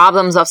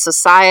problems of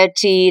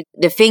society,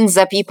 the things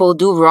that people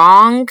do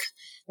wrong.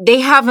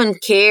 They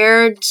haven't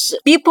cared.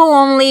 People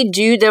only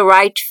do the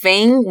right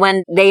thing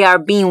when they are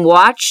being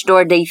watched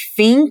or they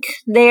think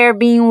they are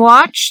being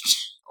watched,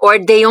 or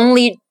they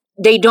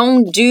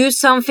don't do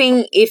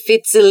something if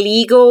it's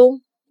illegal.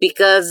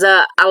 because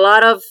a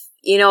lot of,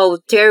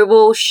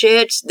 terrible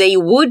shit they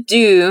would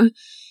do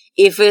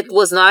if it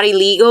was not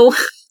illegal.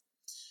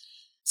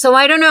 So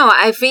I don't know.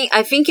 I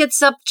think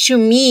it's up to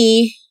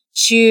me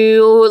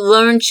to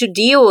learn to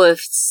deal with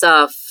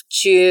stuff,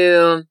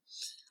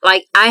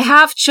 I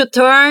have to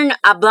turn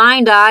a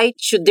blind eye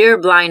to their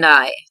blind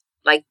eye.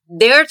 Like,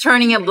 they're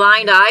turning a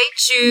blind eye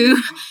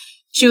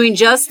to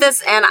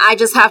injustice, and I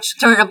just have to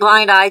turn a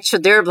blind eye to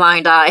their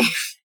blind eye.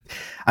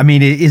 I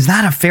mean, is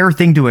that a fair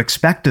thing to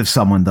expect of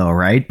someone, though,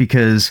 right?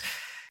 Because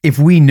if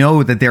we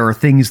know that there are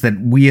things that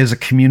we as a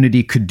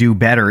community could do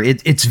better,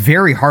 it's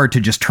very hard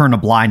to just turn a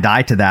blind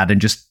eye to that and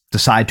just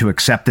decide to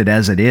accept it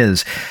as it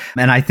is.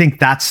 And I think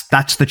that's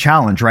the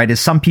challenge, right? Is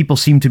some people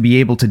seem to be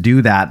able to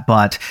do that,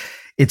 but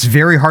it's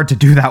very hard to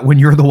do that when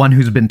you're the one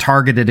who's been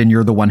targeted and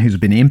you're the one who's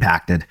been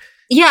impacted.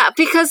 Yeah,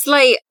 because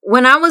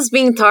when I was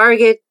being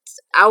targeted,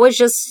 I was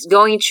just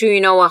going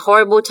through, a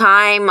horrible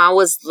time. I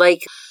was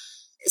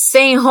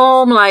staying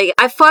home. I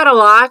fought a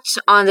lot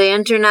on the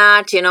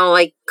internet,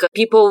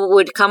 people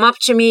would come up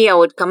to me. I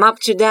would come up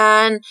to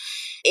them.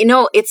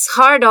 It's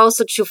hard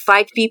also to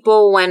fight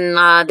people when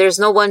there's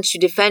no one to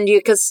defend you,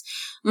 because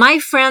my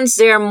friends,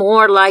 they're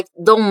more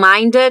don't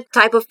mind it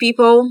type of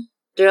people.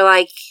 They're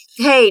like,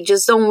 hey,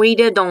 just don't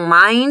read it, don't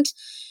mind.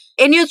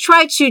 And you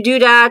try to do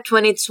that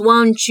when it's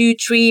 1, 2,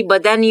 3,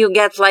 but then you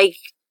get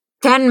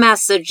 10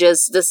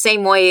 messages the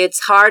same way.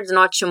 It's hard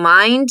not to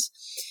mind.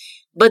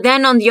 But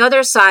then on the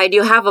other side,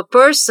 you have a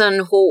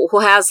person who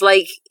has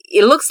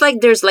it looks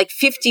like there's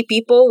 50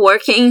 people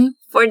working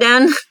for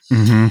them,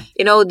 mm-hmm.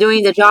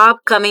 Doing the job,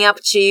 coming up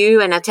to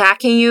you and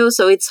attacking you.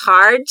 So it's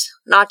hard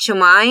not to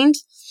mind.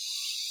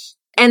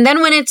 And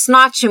then when it's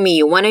not to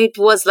me, when it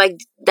was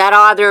that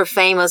other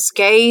famous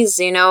case,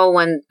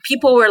 when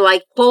people were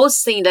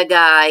posting the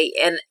guy,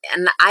 and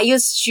I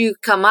used to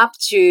come up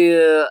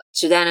to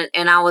them,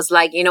 and I was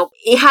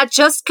it had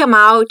just come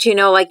out,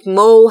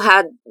 Mo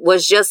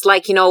was just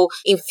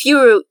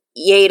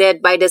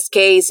infuriated by this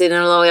case, and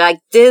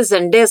this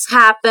and this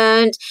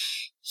happened.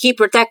 He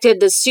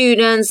protected the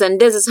students, and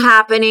this is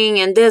happening,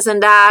 and this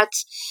and that.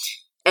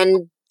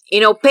 And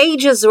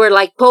pages were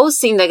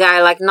posting the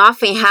guy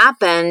nothing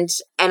happened.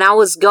 And I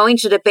was going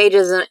to the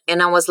pages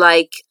and I was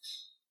like,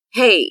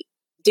 hey,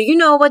 do you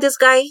know what this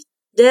guy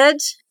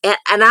did?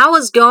 And I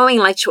was going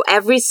to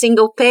every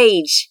single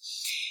page.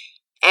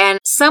 And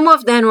some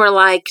of them were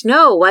like,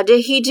 no, what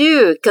did he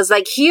do? Because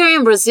here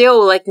in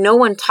Brazil, no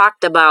one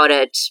talked about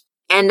it.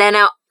 And then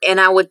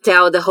I would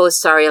tell the whole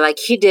story,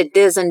 he did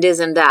this and this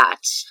and that.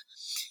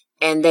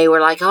 And they were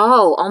like,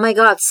 oh my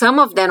God. Some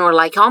of them were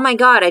like, oh my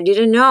God, I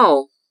didn't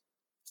know.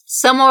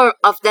 Some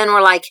of them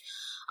were like,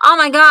 oh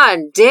my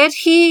God, did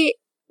he?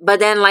 But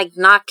then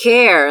not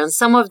care. And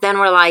some of them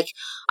were like,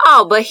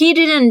 oh, but he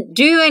didn't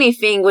do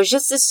anything. It was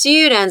just the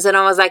students. And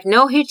I was like,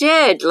 no, he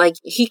did.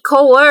 He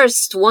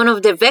coerced one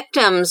of the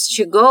victims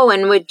to go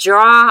and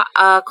withdraw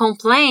a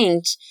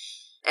complaint.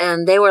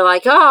 And they were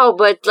like, oh,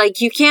 but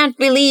you can't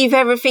believe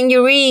everything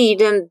you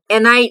read. And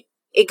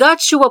it got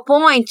to a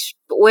point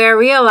where I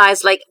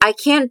realized I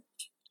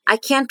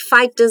can't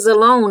fight this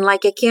alone. I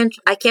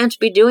can't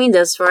be doing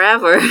this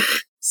forever.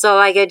 So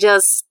I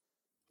just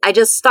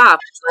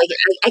stopped.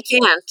 I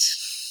can't.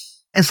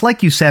 It's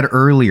like you said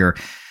earlier.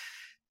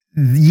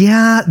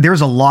 Yeah,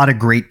 there's a lot of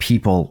great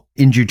people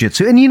in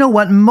jiu-jitsu. And you know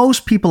what?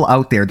 Most people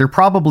out there, they're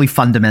probably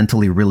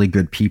fundamentally really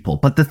good people.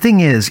 But the thing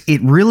is, it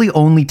really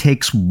only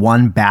takes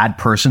one bad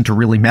person to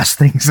really mess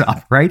things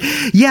up, right?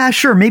 Yeah,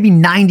 sure. Maybe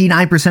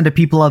 99% of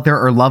people out there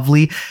are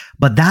lovely,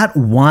 but that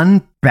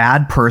one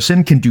bad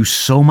person can do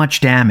so much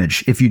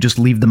damage if you just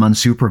leave them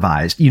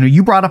unsupervised.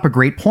 You brought up a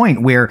great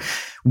point where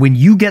when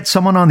you get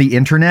someone on the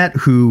internet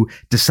who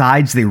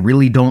decides they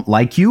really don't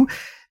like you,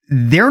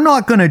 they're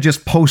not going to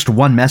just post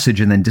one message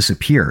and then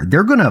disappear.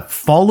 They're going to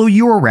follow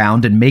you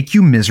around and make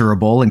you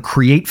miserable and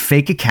create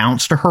fake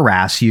accounts to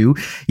harass you.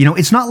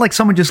 It's not like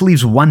someone just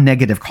leaves one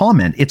negative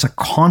comment. It's a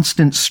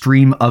constant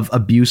stream of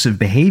abusive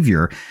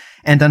behavior.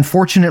 And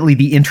unfortunately,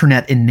 the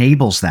internet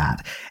enables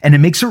that. And it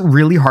makes it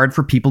really hard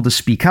for people to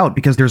speak out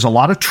because there's a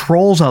lot of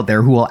trolls out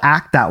there who will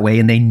act that way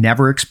and they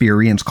never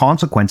experience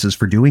consequences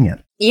for doing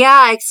it.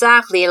 Yeah,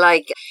 exactly.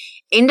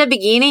 In the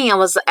beginning, I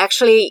was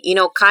actually,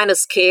 kind of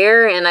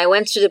scared, and I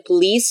went to the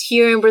police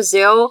here in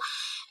Brazil,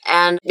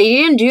 and they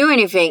didn't do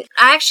anything.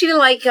 I actually,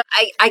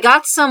 I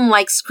got some,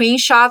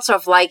 screenshots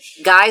of,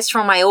 guys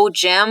from my old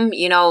gym,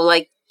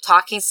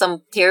 talking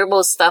some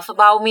terrible stuff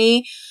about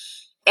me.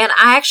 And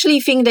I actually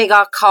think they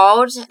got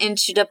called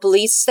into the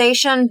police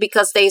station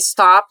because they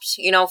stopped,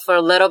 for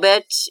a little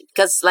bit,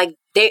 because,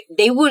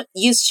 they would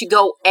used to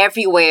go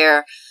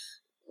everywhere.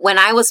 When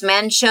I was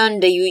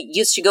mentioned, they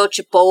used to go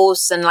to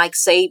posts and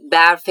say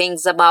bad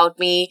things about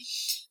me.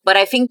 But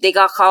I think they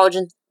got called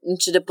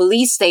into the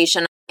police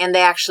station and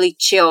they actually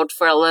chilled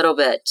for a little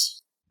bit.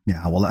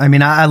 Yeah, well, I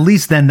mean, at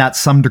least then that's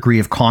some degree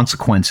of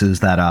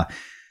consequences that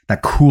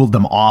cooled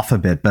them off a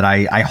bit. But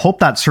I hope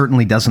that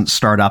certainly doesn't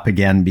start up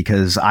again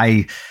because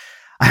I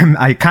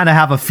I kind of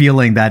have a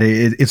feeling that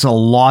it's a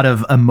lot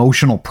of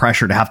emotional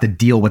pressure to have to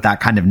deal with that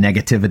kind of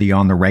negativity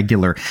on the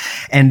regular.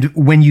 And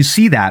when you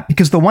see that,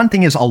 because the one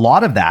thing is a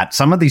lot of that,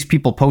 some of these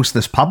people post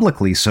this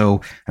publicly.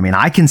 So, I mean,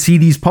 I can see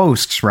these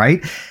posts,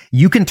 right?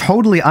 You can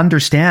totally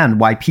understand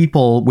why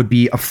people would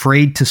be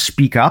afraid to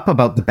speak up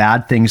about the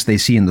bad things they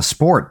see in the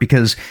sport,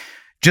 because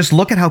just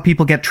look at how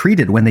people get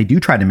treated when they do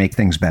try to make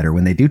things better,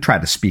 when they do try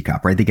to speak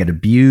up, right? They get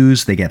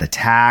abused, they get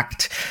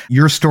attacked.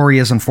 Your story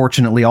is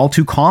unfortunately all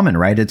too common,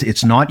 right?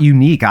 It's not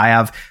unique. I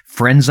have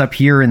friends up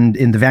here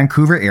in the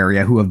Vancouver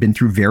area who have been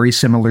through very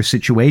similar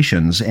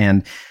situations,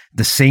 and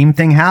the same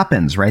thing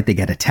happens, right? They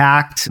get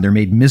attacked, they're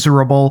made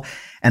miserable,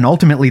 and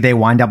ultimately they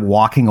wind up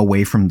walking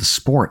away from the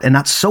sport. And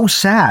that's so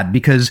sad,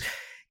 because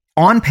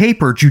on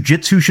paper,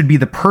 jiu-jitsu should be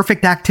the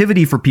perfect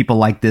activity for people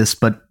like this,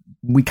 but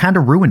we kind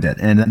of ruined it.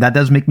 And that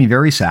does make me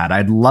very sad.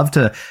 I'd love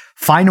to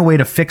find a way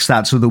to fix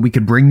that so that we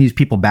could bring these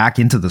people back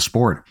into the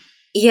sport.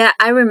 Yeah,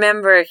 I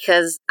remember,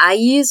 because I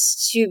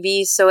used to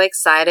be so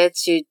excited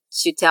to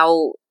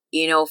tell,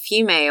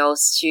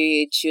 females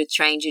to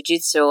train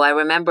jiu-jitsu. I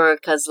remember,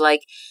 because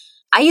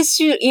I used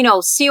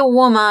to, see a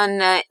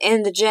woman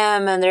in the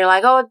gym, and they're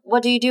like, "Oh,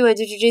 what do you do?" "I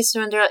do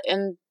jiu-jitsu."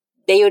 And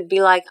they would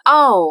be like,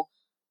 "Oh,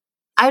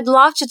 I'd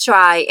love to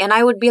try." And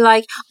I would be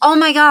like, "Oh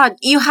my God,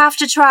 you have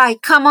to try.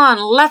 Come on,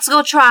 let's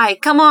go try.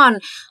 Come on,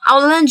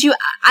 I'll lend you."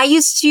 I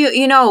used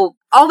to,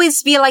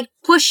 always be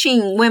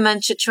pushing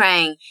women to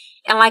train.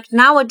 And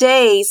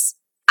nowadays,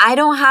 I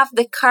don't have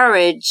the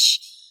courage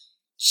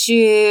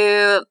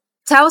to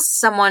tell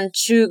someone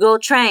to go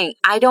train.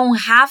 I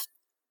don't have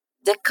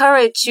the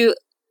courage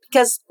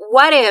because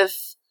what if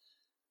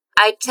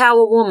I tell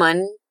a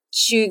woman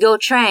to go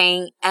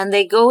train and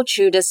they go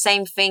through the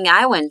same thing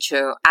I went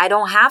through? I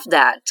don't have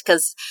that,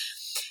 because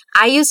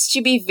I used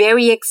to be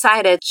very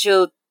excited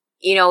to,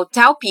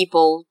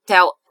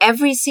 tell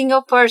every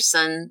single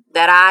person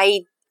that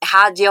I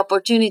had the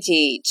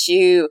opportunity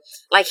to,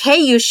 "Hey,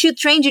 you should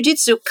train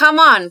jiu-jitsu. Come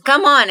on.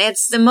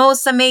 It's the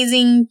most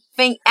amazing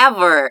thing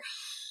ever."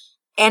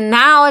 And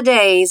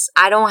nowadays,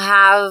 I don't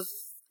have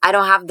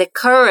the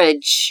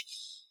courage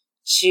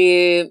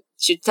to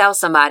tell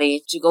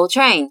somebody to go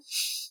train.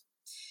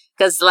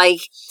 Because,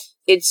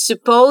 it's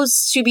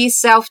supposed to be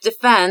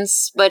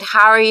self-defense, but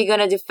how are you going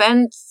to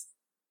defend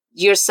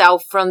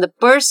yourself from the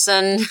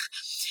person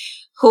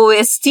who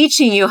is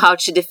teaching you how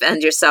to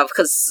defend yourself?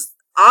 Because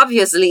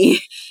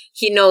obviously,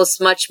 he knows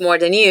much more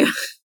than you.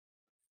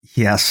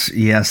 Yes.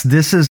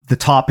 This is the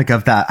topic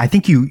of that. I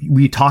think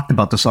we talked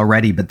about this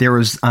already, but there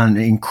was an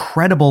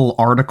incredible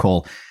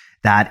article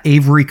that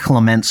Avery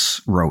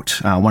Clements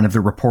wrote, one of the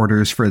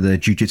reporters for the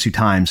Jiu-Jitsu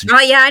Times. Oh,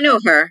 yeah, I know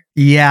her.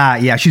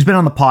 Yeah. She's been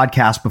on the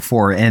podcast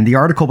before, and the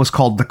article was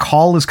called "The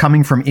Call is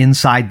Coming from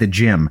Inside the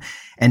Gym."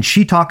 And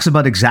she talks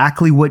about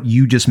exactly what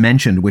you just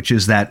mentioned, which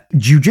is that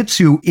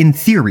jiu-jitsu, in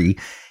theory,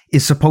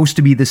 is supposed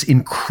to be this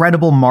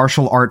incredible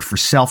martial art for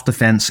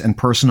self-defense and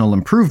personal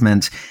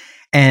improvement.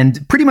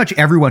 And pretty much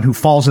everyone who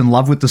falls in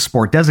love with the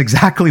sport does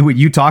exactly what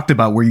you talked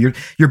about, where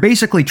you're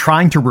basically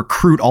trying to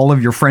recruit all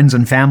of your friends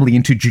and family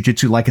into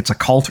jiu-jitsu like it's a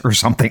cult or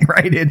something,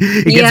 right? It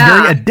gets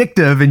very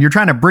addictive, and you're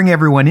trying to bring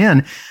everyone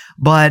in.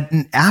 But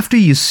after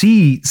you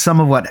see some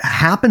of what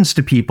happens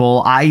to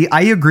people, I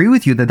agree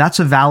with you that that's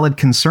a valid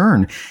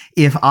concern.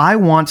 If I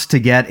want to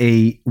get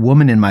a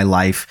woman in my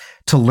life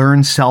to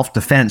learn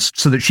self-defense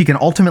so that she can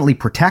ultimately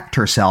protect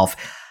herself,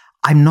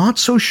 I'm not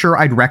so sure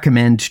I'd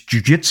recommend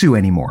jiu-jitsu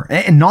anymore.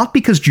 And not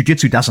because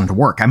jiu-jitsu doesn't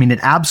work. I mean, it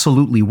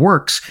absolutely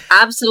works.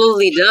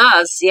 Absolutely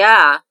does,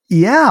 yeah.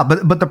 Yeah,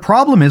 but the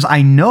problem is,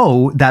 I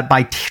know that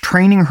by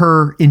training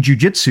her in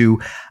jiu-jitsu,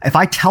 if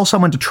I tell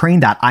someone to train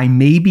that, I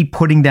may be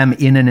putting them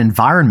in an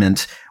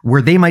environment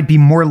where they might be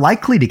more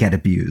likely to get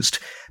abused.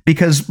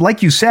 Because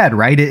like you said,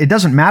 right, it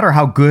doesn't matter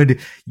how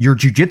good your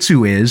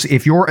jiu-jitsu is.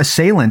 If your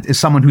assailant is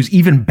someone who's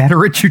even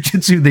better at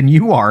jiu-jitsu than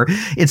you are,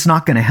 it's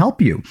not going to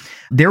help you.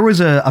 There was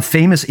a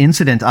famous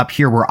incident up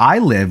here where I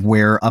live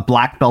where a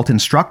black belt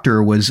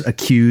instructor was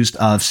accused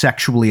of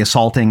sexually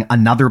assaulting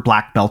another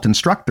black belt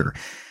instructor.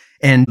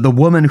 And the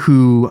woman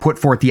who put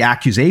forth the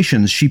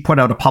accusations, she put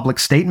out a public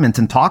statement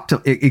and talked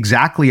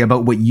exactly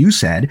about what you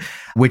said,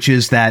 which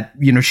is that,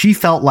 she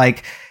felt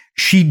like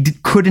she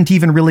couldn't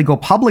even really go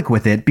public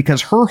with it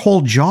because her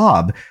whole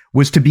job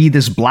was to be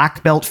this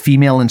black belt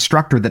female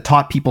instructor that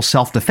taught people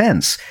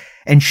self-defense.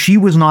 And she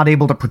was not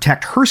able to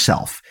protect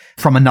herself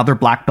from another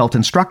black belt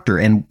instructor.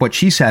 And what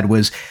she said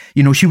was,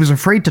 she was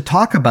afraid to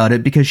talk about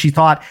it because she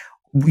thought,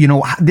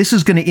 this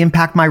is going to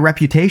impact my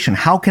reputation.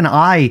 How can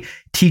I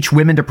teach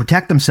women to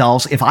protect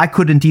themselves if I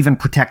couldn't even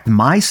protect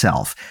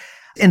myself?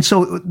 And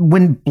so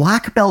when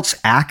black belts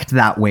act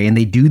that way and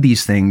they do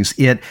these things,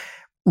 it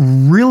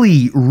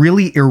really,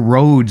 really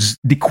erodes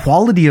the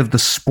quality of the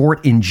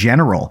sport in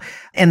general.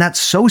 And that's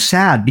so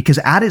sad because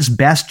at its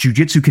best,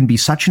 jiu-jitsu can be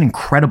such an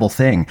incredible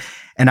thing.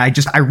 And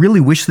I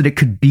really wish that it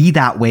could be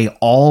that way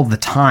all the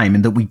time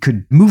and that we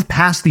could move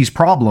past these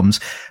problems.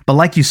 But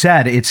like you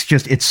said,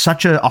 it's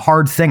such a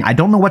hard thing. I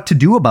don't know what to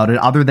do about it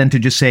other than to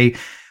just say,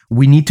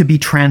 We need to be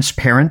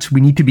transparent,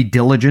 we need to be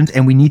diligent,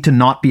 and we need to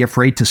not be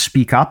afraid to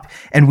speak up,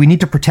 and we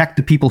need to protect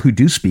the people who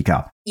do speak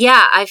up.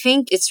 Yeah, I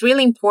think it's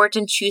really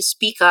important to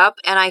speak up,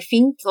 and I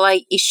think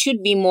like it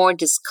should be more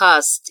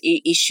discussed.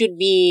 It should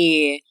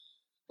be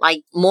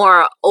like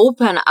more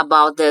open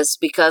about this,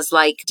 because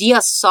like the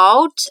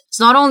assault, it's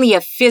not only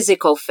a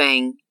physical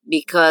thing,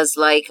 because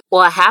like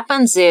what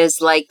happens is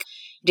like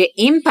the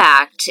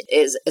impact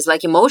is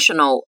like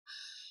emotional.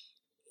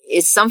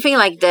 It's something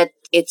like that.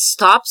 It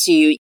stops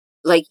you.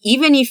 Like,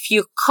 even if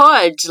you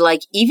could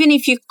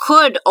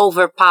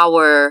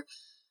overpower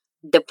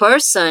the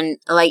person,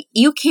 like,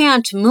 you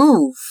can't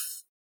move.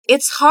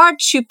 It's hard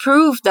to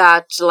prove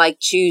that, like,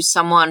 to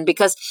someone,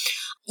 because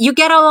you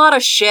get a lot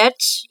of shit,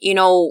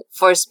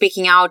 for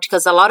speaking out,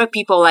 because a lot of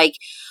people like,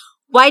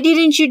 why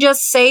didn't you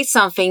just say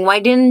something?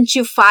 Why didn't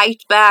you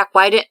fight back?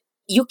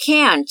 You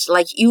can't,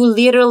 like, you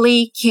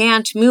literally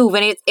can't move.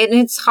 And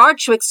it's hard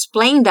to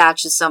explain that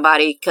to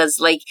somebody, because,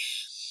 like,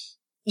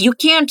 you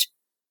can't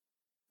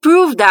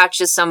prove that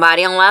to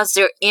somebody unless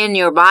they're in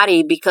your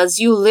body, because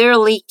you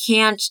literally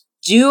can't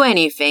do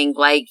anything.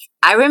 Like,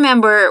 I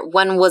remember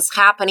when it was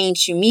happening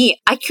to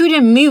me, I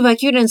couldn't move, I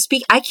couldn't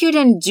speak, I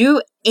couldn't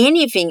do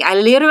anything. I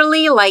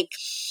literally, like,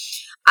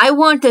 I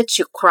wanted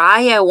to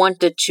cry, I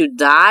wanted to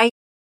die,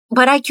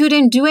 but I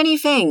couldn't do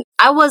anything.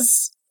 I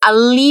was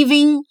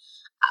alive,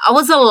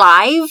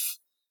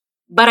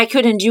 but I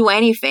couldn't do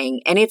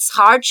anything. And it's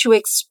hard to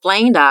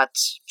explain that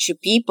to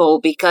people,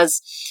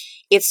 because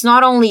it's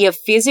not only a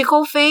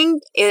physical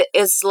thing,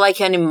 it's like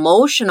an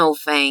emotional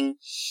thing.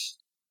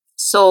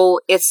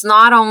 So it's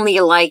not only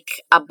like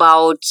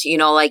about,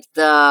 it's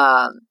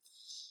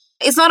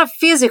not a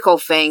physical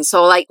thing.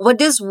 So like what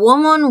this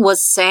woman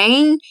was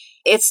saying,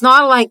 it's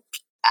not like,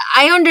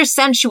 I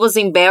understand she was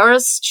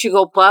embarrassed to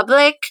go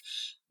public,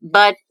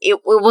 but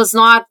it was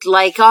not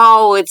like,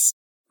 oh, it's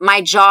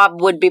my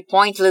job would be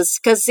pointless,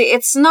 because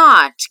it's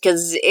not,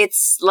 because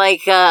it's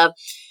like,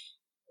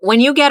 when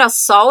you get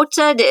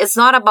assaulted, it's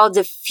not about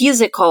the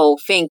physical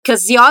thing.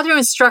 Because the other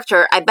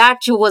instructor, I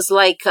bet you, was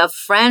like a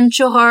friend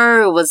to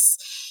her. It was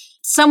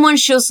someone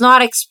she was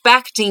not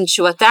expecting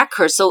to attack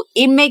her. So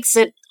it makes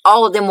it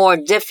all the more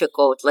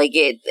difficult. Like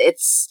it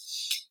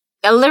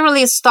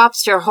literally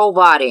stops your whole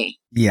body.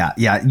 Yeah.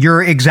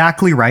 You're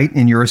exactly right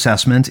in your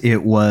assessment.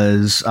 It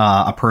was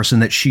a person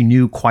that she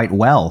knew quite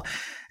well.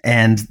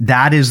 And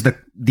that is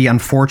the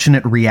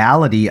unfortunate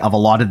reality of a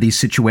lot of these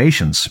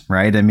situations,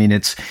 right? I mean,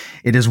 it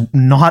is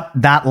not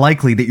that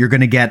likely that you're going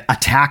to get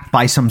attacked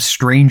by some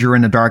stranger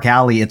in a dark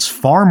alley. It's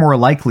far more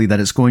likely that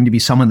it's going to be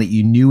someone that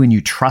you knew and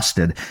you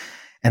trusted.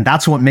 And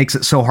that's what makes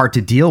it so hard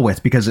to deal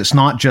with, because it's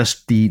not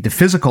just the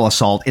physical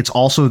assault, it's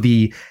also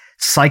the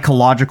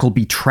psychological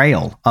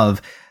betrayal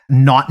of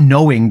not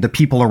knowing the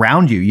people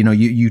around you.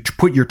 You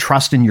put your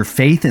trust and your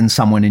faith in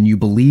someone and you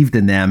believed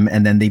in them,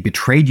 and then they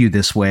betrayed you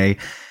this way.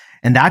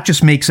 And that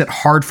just makes it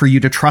hard for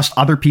you to trust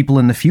other people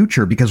in the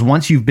future, because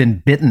once you've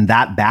been bitten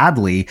that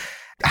badly,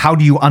 how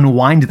do you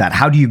unwind that?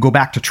 How do you go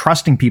back to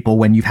trusting people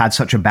when you've had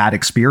such a bad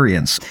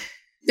experience?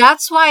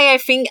 That's why I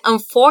think,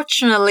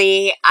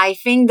 unfortunately,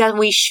 that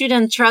we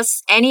shouldn't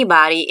trust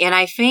anybody. And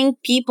I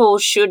think people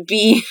should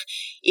be,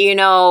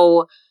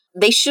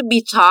 they should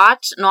be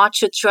taught not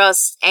to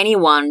trust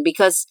anyone,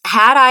 because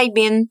had I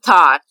been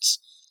taught,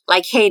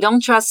 like, hey,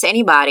 don't trust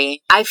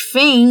anybody, I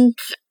think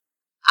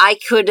I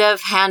could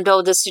have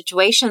handled the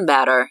situation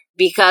better,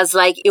 because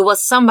like it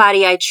was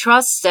somebody I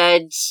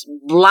trusted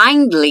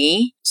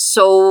blindly.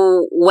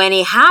 So when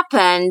it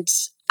happened,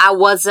 I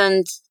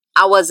wasn't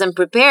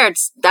prepared.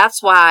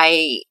 That's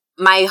why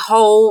my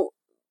whole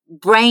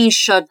brain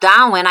shut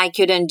down and I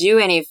couldn't do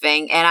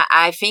anything. And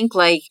I think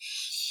like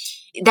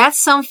that's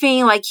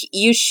something like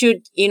you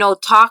should,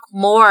 talk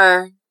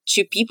more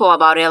to people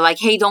about it. Like,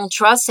 hey, don't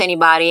trust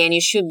anybody, and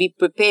you should be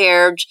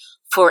prepared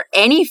for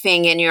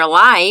anything in your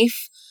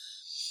life.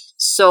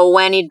 So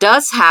when it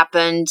does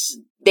happen,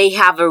 they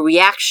have a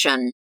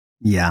reaction.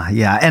 Yeah.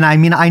 And I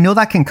mean, I know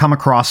that can come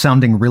across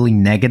sounding really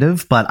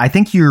negative, but I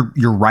think you're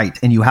right,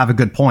 and you have a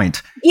good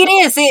point. It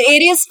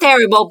is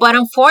terrible, but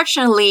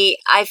unfortunately,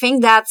 I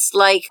think that's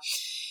like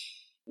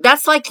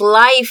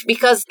life,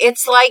 because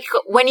it's like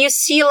when you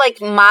see like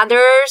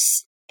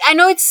mothers, I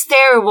know it's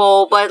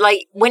terrible, but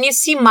like when you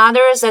see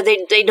mothers that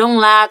they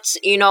don't let,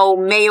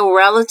 male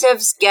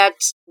relatives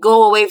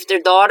go away with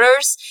their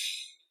daughters,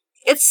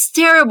 it's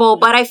terrible,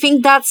 but I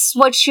think that's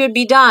what should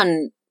be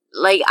done.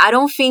 Like, I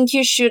don't think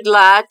you should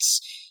let,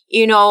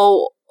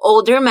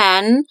 older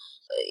men,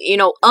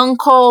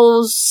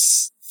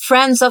 uncles,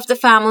 friends of the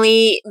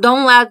family,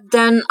 don't let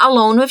them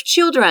alone with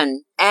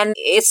children. And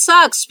it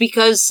sucks,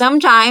 because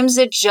sometimes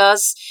it's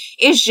just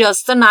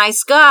a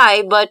nice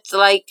guy, but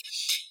like,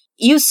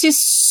 you see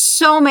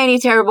so many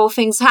terrible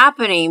things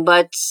happening,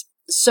 but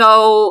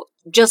so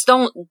just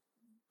don't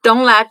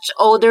let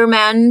older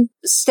men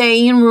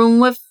stay in room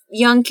with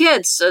young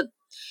kids.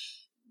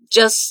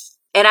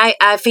 And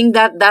I think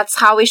that's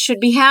how it should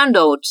be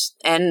handled.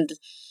 And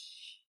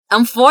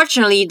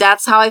unfortunately,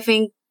 that's how I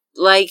think,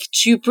 like,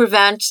 to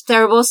prevent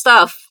terrible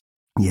stuff.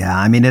 Yeah,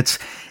 I mean, it's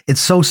it's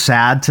so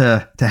sad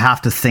to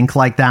have to think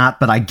like that,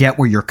 but I get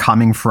where you're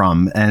coming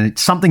from. And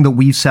it's something that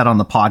we've said on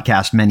the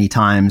podcast many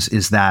times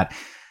is that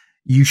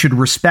you should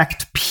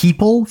respect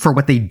people for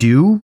what they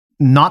do,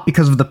 not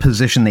because of the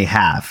position they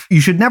have.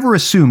 You should never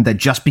assume that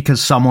just because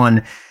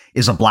someone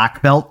is a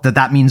black belt,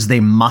 that means they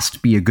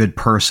must be a good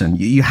person.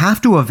 You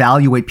have to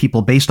evaluate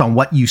people based on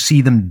what you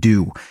see them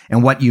do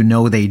and what you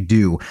know they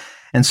do.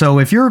 And so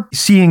if you're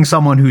seeing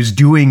someone who's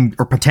doing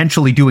or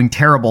potentially doing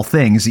terrible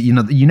things,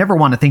 you never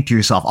want to think to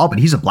yourself, oh, but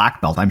he's a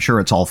black belt, I'm sure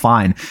it's all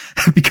fine.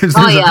 Because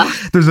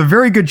there's a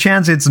very good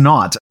chance it's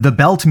not. The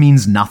belt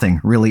means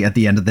nothing, really, at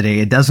the end of the day.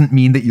 It doesn't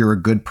mean that you're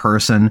a good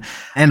person.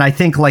 And I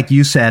think, like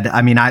you said,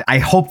 I mean, I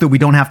hope that we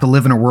don't have to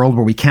live in a world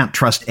where we can't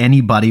trust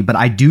anybody, but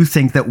I do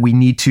think that we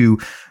need to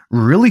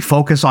really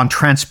focus on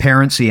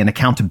transparency and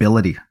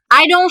accountability.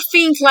 I don't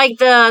think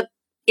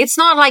it's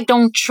not like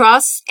don't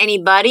trust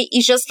anybody.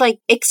 It's just like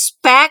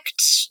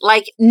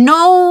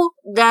know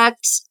that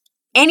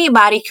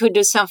anybody could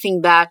do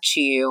something bad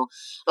to you.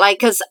 Like,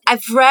 cause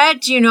I've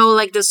read,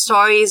 the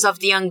stories of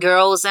the young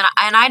girls and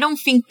I don't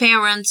think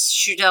parents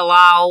should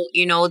allow,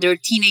 their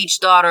teenage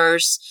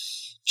daughters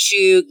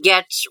to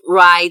get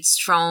rides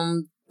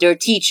from their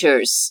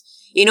teachers.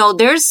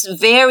 There's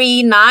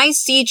very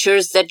nice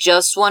teachers that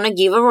just want to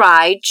give a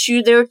ride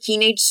to their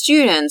teenage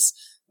students.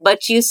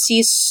 But you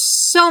see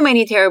so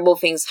many terrible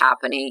things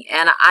happening.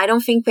 And I don't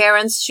think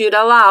parents should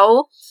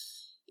allow,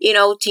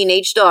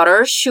 teenage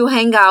daughters to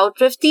hang out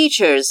with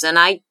teachers. And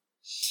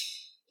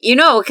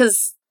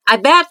because I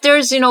bet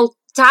there's,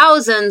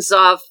 thousands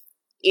of,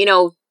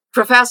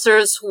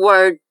 professors who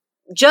are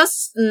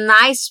just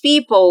nice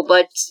people,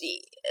 but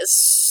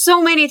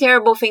so many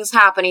terrible things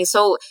happening.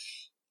 So,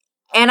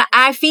 and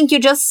I think you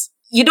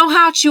don't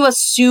have to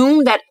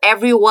assume that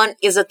everyone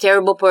is a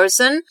terrible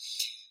person.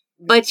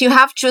 But you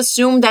have to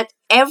assume that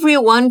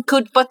everyone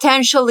could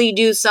potentially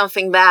do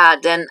something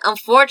bad. And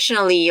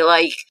unfortunately,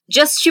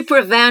 just to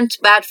prevent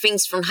bad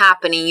things from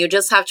happening, you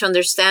just have to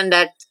understand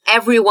that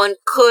everyone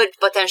could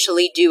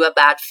potentially do a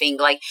bad thing.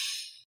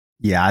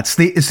 Yeah, it's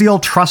the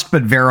old trust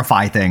but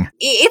verify thing.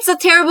 It's a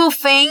terrible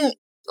thing.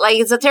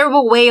 It's a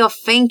terrible way of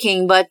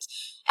thinking. But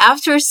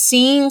after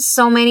seeing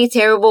so many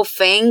terrible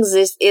things,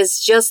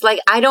 it's just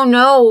I don't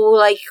know,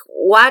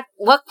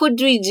 what could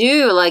we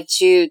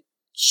do,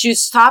 to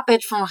stop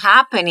it from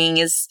happening?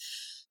 Is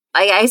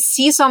I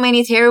see so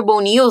many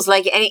terrible news,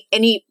 and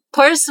it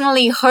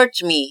personally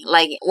hurt me.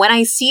 When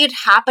I see it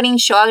happening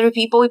to other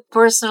people, it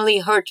personally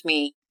hurt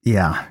me.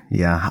 Yeah.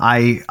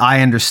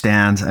 I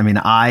understand. I mean,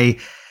 I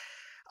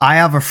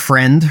have a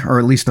friend, or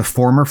at least a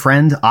former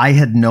friend. I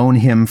had known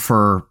him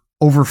for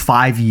over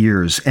 5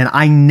 years, and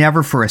I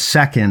never for a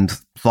second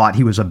thought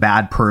he was a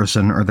bad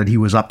person or that he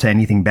was up to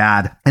anything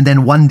bad. And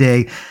then one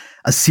day,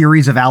 a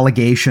series of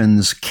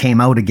allegations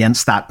came out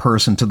against that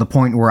person to the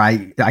point where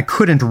I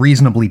couldn't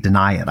reasonably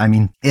deny it. I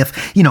mean, if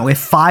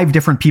 5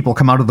 different people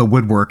come out of the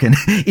woodwork and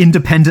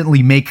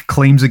independently make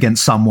claims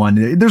against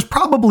someone, there's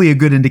probably a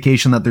good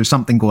indication that there's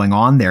something going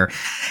on there.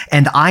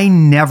 And I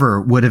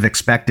never would have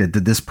expected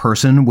that this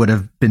person would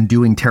have been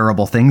doing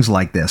terrible things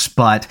like this.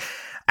 But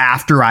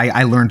after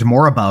I learned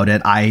more about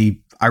it, I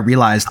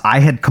realized I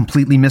had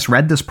completely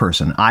misread this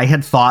person. I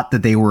had thought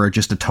that they were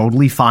just a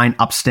totally fine,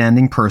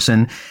 upstanding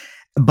person.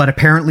 But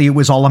apparently it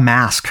was all a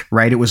mask,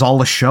 right? It was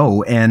all a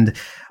show. And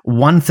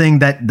one thing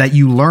that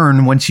you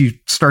learn once you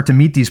start to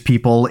meet these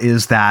people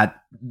is that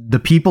the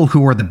people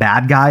who are the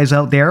bad guys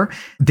out there,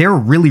 they're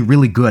really,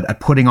 really good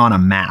at putting on a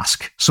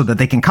mask so that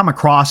they can come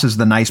across as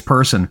the nice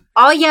person.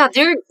 Oh, yeah,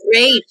 they're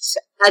great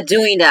at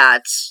doing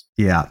that.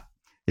 Yeah.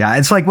 Yeah,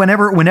 it's like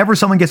whenever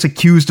someone gets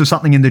accused of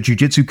something in the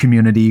jiu-jitsu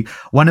community,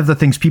 one of the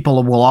things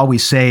people will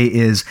always say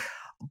is,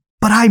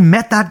 but I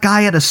met that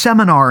guy at a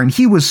seminar and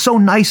he was so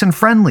nice and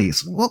friendly.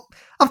 Well,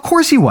 of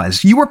course he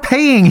was. You were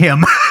paying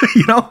him,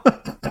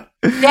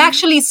 They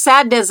actually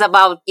said this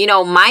about,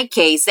 my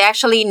case. They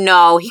actually,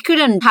 no, he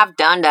couldn't have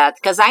done that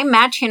because I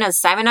met him in a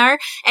seminar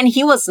and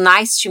he was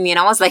nice to me. And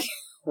I was like,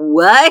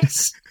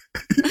 what?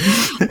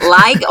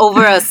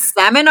 Over a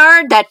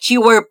seminar that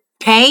you were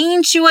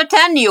paying to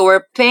attend? You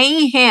were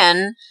paying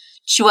him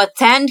to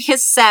attend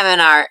his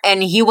seminar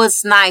and he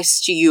was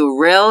nice to you.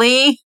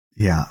 Really?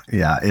 Yeah.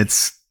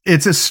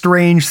 It's a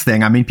strange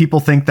thing. I mean, people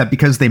think that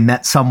because they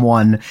met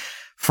someone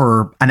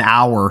for an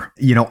hour,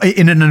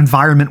 in an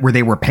environment where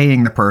they were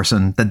paying the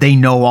person, that they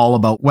know all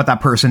about what that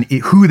person,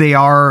 who they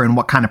are and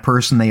what kind of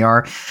person they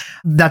are.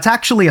 That's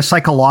actually a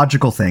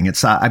psychological thing.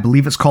 It's, I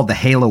believe it's called the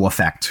halo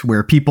effect,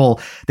 where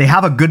they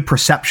have a good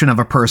perception of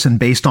a person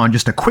based on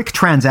just a quick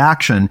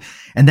transaction.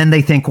 And then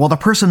they think, well, the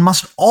person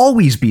must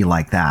always be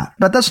like that.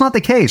 But that's not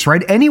the case,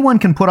 right? Anyone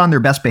can put on their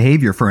best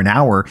behavior for an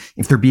hour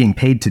if they're being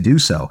paid to do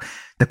so.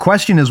 The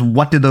question is,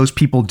 what do those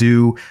people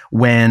do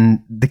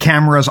when the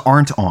cameras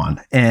aren't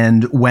on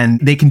and when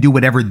they can do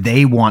whatever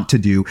they want to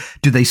do?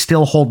 Do they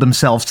still hold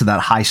themselves to that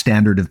high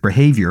standard of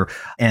behavior?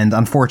 And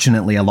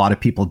unfortunately, a lot of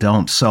people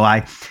don't. So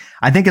I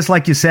think it's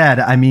like you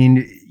said. I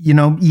mean,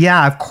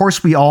 yeah, of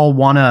course we all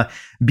want to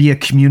be a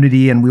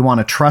community and we want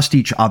to trust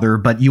each other,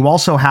 but you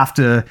also have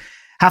to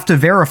have to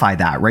verify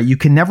that, right? You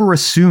can never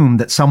assume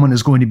that someone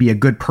is going to be a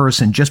good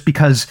person just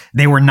because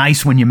they were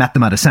nice when you met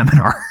them at a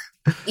seminar.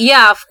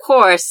 Yeah, of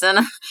course.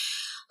 And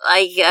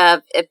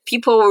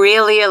people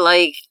really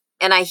like,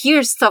 and I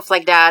hear stuff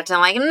like that. And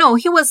like, no,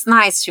 he was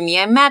nice to me.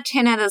 I met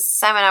him at a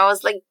seminar. I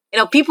was like,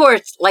 people were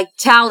like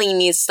telling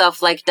me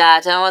stuff like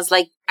that. And I was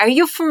like, are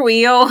you for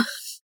real?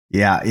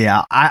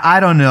 Yeah. I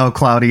don't know,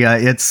 Claudia.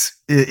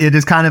 It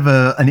is kind of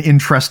an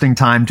interesting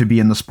time to be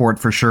in the sport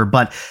for sure.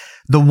 But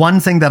the one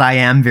thing that I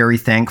am very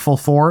thankful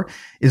for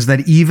is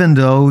that even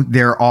though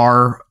there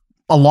are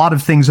a lot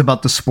of things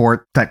about the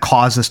sport that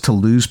cause us to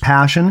lose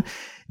passion,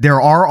 there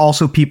are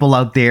also people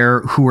out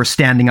there who are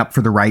standing up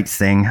for the right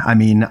thing. I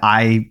mean,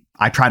 I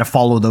try to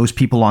follow those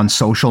people on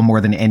social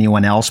more than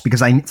anyone else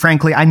because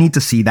frankly, I need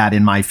to see that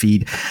in my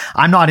feed.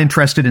 I'm not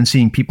interested in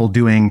seeing people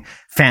doing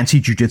fancy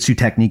jiu-jitsu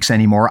techniques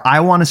anymore.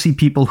 I want to see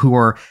people who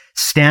are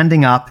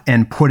standing up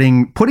and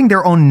putting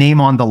their own name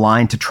on the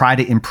line to try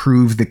to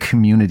improve the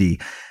community.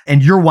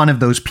 And you're one of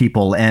those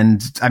people.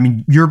 And I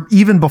mean, you're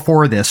even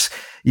before this,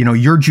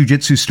 your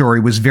jiu-jitsu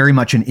story was very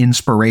much an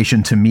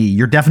inspiration to me.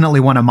 You're definitely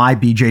one of my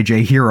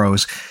BJJ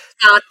heroes.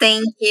 Oh,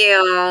 thank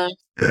you.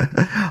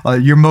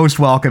 You're most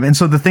welcome. And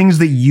so the things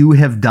that you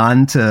have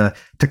done to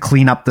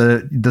clean up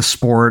the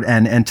sport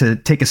and to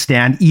take a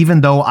stand,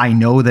 even though I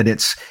know that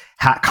it's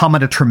come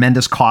at a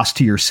tremendous cost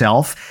to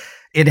yourself,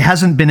 it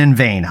hasn't been in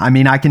vain. I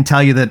mean, I can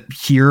tell you that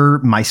here,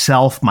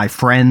 myself, my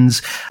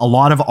friends, a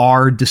lot of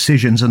our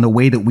decisions and the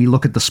way that we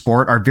look at the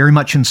sport are very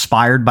much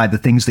inspired by the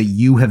things that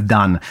you have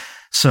done.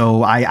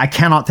 So I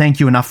cannot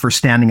thank you enough for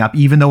standing up,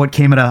 even though it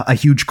came at a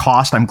huge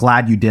cost. I'm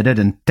glad you did it.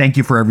 And thank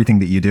you for everything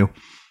that you do.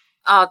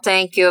 Oh,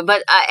 thank you.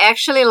 But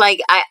actually,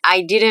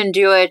 I didn't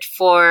do it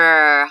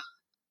for,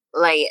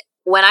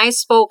 when I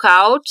spoke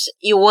out,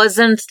 it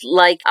wasn't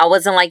I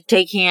wasn't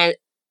taking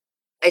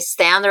a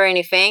stand or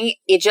anything.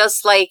 It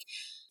just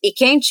it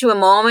came to a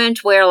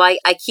moment where I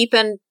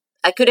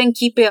couldn't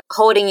keep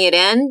holding it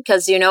in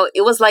because, it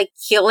was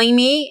killing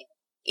me,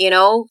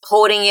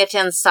 holding it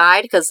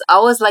inside because I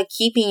was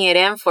keeping it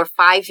in for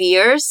 5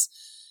 years.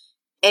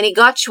 And it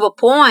got to a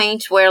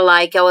point where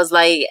I was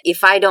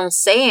if I don't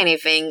say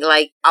anything,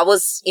 I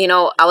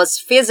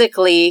was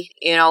physically,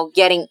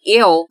 getting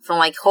ill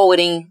from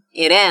holding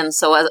it in.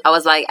 So I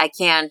was I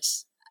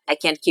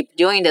can't keep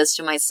doing this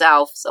to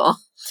myself. So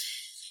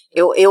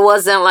it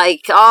wasn't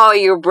oh,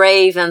 you're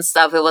brave and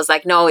stuff. It was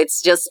no,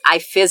 it's just, I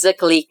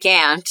physically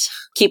can't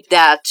keep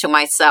that to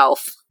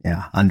myself.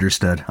 Yeah.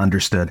 Understood.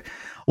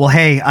 Well,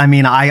 hey, I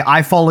mean,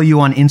 I follow you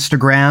on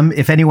Instagram.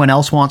 If anyone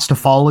else wants to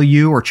follow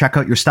you or check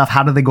out your stuff,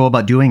 how do they go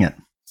about doing it?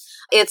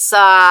 It's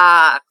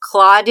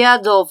Claudia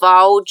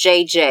Doval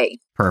JJ.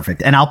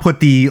 Perfect. And I'll put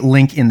the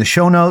link in the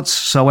show notes.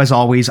 So as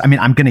always, I mean,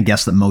 I'm going to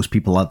guess that most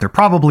people out there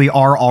probably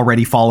are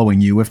already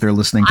following you if they're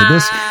listening to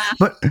this.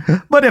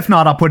 But if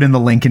not, I'll put in the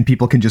link and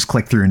people can just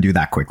click through and do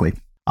that quickly.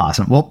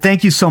 Awesome. Well,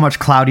 thank you so much,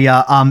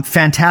 Claudia.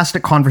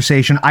 Fantastic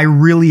conversation. I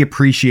really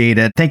appreciate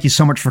it. Thank you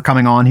so much for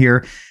coming on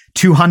here.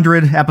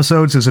 200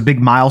 episodes is a big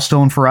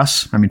milestone for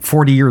us. I mean,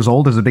 40 years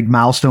old is a big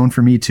milestone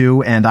for me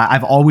too. And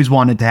I've always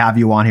wanted to have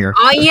you on here.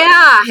 Oh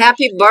yeah.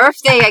 Happy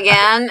birthday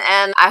again.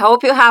 And I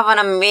hope you have an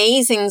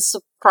amazing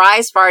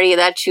surprise party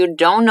that you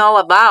don't know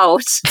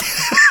about.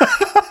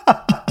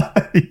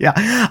 Yeah,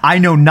 I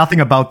know nothing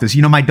about this.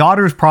 My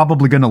daughter is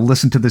probably going to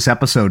listen to this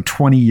episode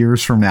 20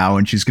 years from now,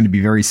 and she's going to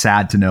be very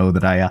sad to know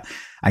that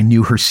I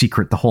knew her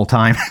secret the whole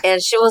time.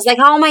 And she was like,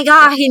 oh my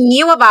God, he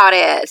knew about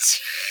it.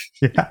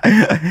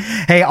 Yeah.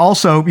 Hey,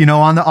 also,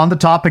 on the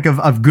topic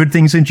of good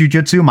things in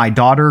jiu-jitsu, my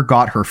daughter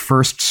got her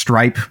first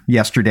stripe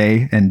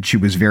yesterday, and she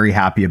was very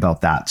happy about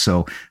that.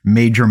 So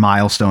major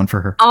milestone for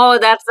her. Oh,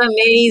 that's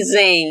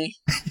amazing.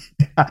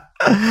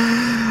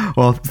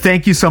 Well,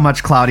 thank you so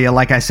much, Claudia.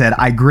 Like I said,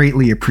 I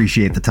greatly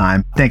appreciate the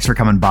time. Thanks for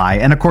coming by.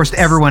 And of course, to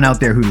everyone out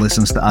there who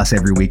listens to us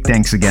every week,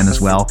 thanks again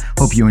as well.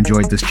 Hope you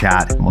enjoyed this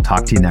chat, and we'll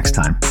talk to you next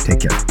time.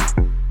 Take care.